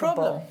that's the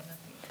problem.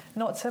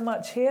 Not so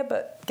much here,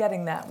 but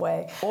getting that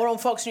way. Or on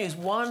Fox News.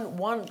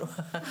 One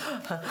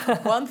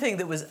thing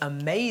that was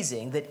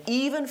amazing, that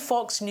even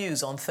Fox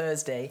News on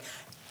Thursday,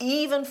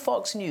 even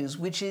Fox News,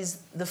 which is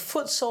the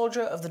foot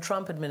soldier of the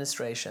Trump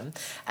administration,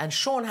 and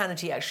Sean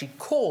Hannity actually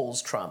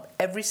calls Trump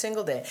every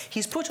single day.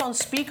 He's put on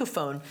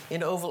speakerphone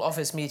in Oval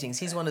Office meetings.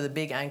 He's one of the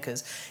big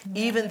anchors.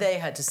 Even they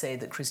had to say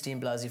that Christine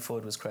Blasey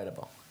Ford was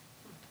credible.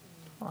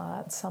 Well,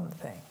 that's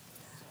something.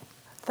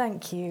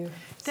 Thank you.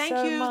 Thank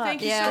you so much.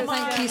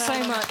 Thank you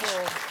so much.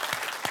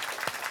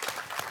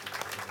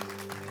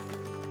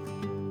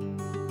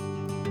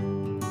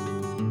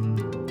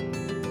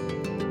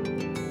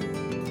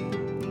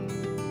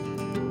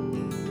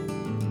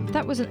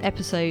 That was an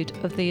episode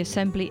of the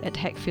Assembly at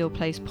Heckfield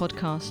Place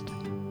podcast.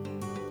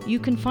 You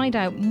can find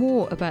out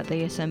more about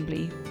the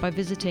Assembly by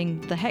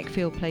visiting the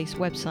Heckfield Place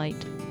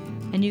website,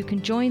 and you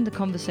can join the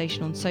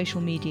conversation on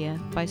social media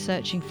by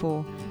searching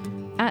for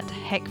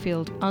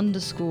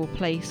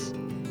 @Heckfield_place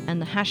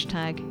and the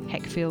hashtag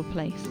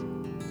HeckfieldPlace.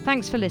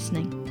 Thanks for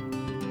listening.